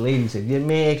misconception, ladies. If your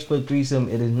man asks for a threesome,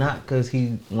 it is not because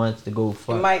he wants to go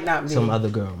fuck some other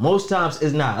girl. Most times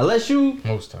it's not.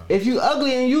 If you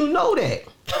ugly and you know that.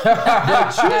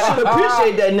 That you should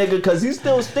appreciate that nigga because he's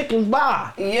still sticking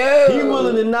by. Yeah. He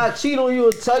willing to not cheat on you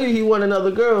or tell you he want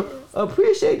another girl.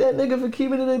 Appreciate that nigga for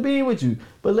keeping it and being with you.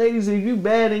 But ladies, if you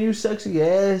bad and you sexy, your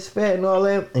ass fat and all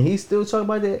that, and he still talking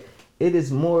about that, it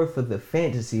is more for the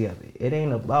fantasy of it. It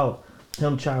ain't about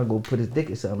him trying to go put his dick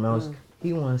in something else.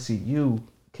 He want to see you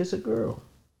kiss a girl.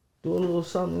 Do a little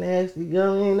something nasty. You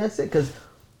know what I mean? That's it. Because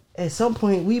at some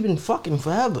point, we've been fucking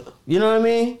forever. You know what I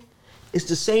mean? It's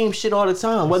the same shit all the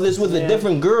time. Whether it's with a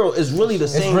different girl, it's really the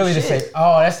same shit. It's really the same.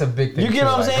 Oh, that's a big thing. You get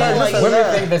what I'm saying? Like,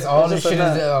 women think that's all this shit is.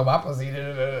 My pussy.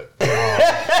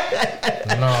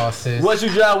 No, sis. Once you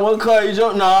drive one car, you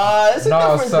don't. Nah, it's a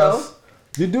difference, though.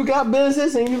 You do got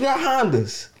Benzes and you got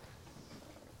Hondas.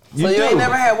 You ain't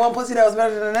never had one pussy that was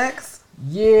better than the next?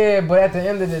 Yeah, but at the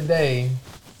end of the day,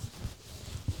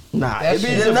 nah,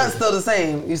 the nut's still the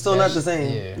same. You still not the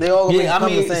same. Yeah. They all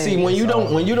become the same. See, when you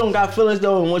don't got feelings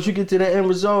though, and once you get to that end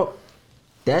result,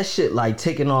 that shit like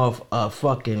taking off a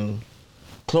fucking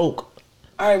cloak.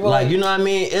 All right, well, like you know what I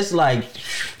mean? It's like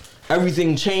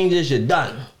everything changes. You're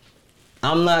done.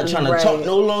 I'm not trying to talk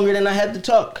no longer than I had to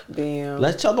talk. Damn.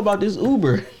 Let's talk about this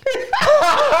Uber.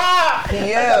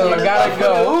 Yeah, you gotta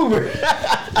go. Uber. You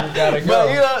gotta go. But,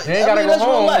 you know, you ain't gotta go home.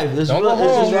 Real life. It's Don't real, go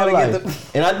home. It's just real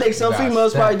life. And I think some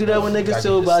females probably do that with niggas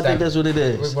too, but I think that's what it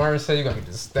is. Warren said you gotta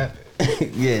just step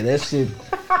it. Yeah, that shit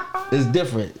is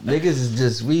different. Niggas is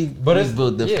just we built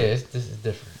different. Yeah, this is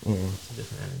different. Yeah. It's a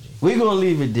different energy. We gonna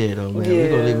leave it there though, man. We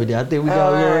gonna leave it there. I think we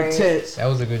got a little intense. That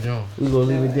was a good joint. We gonna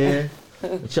leave it there.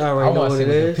 But y'all already know what it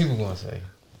is. People gonna say.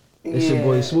 It's your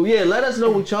boy Smooth. Yeah, let us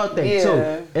know what y'all think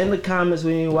too. In the comments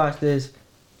when you watch this.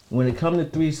 When it comes to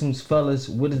threesomes, fellas,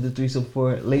 what is the threesome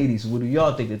for? Ladies, what do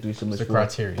y'all think the threesome is for? The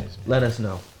criteria. Let us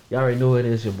know. Y'all already know who it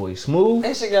is. Your boy Smooth.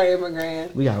 It's your girl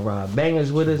Immigrant. We got Rob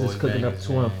Bangaz with us. It's Cooking Up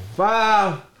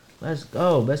 215. Let's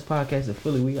go. Best podcast in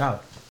Philly. We out.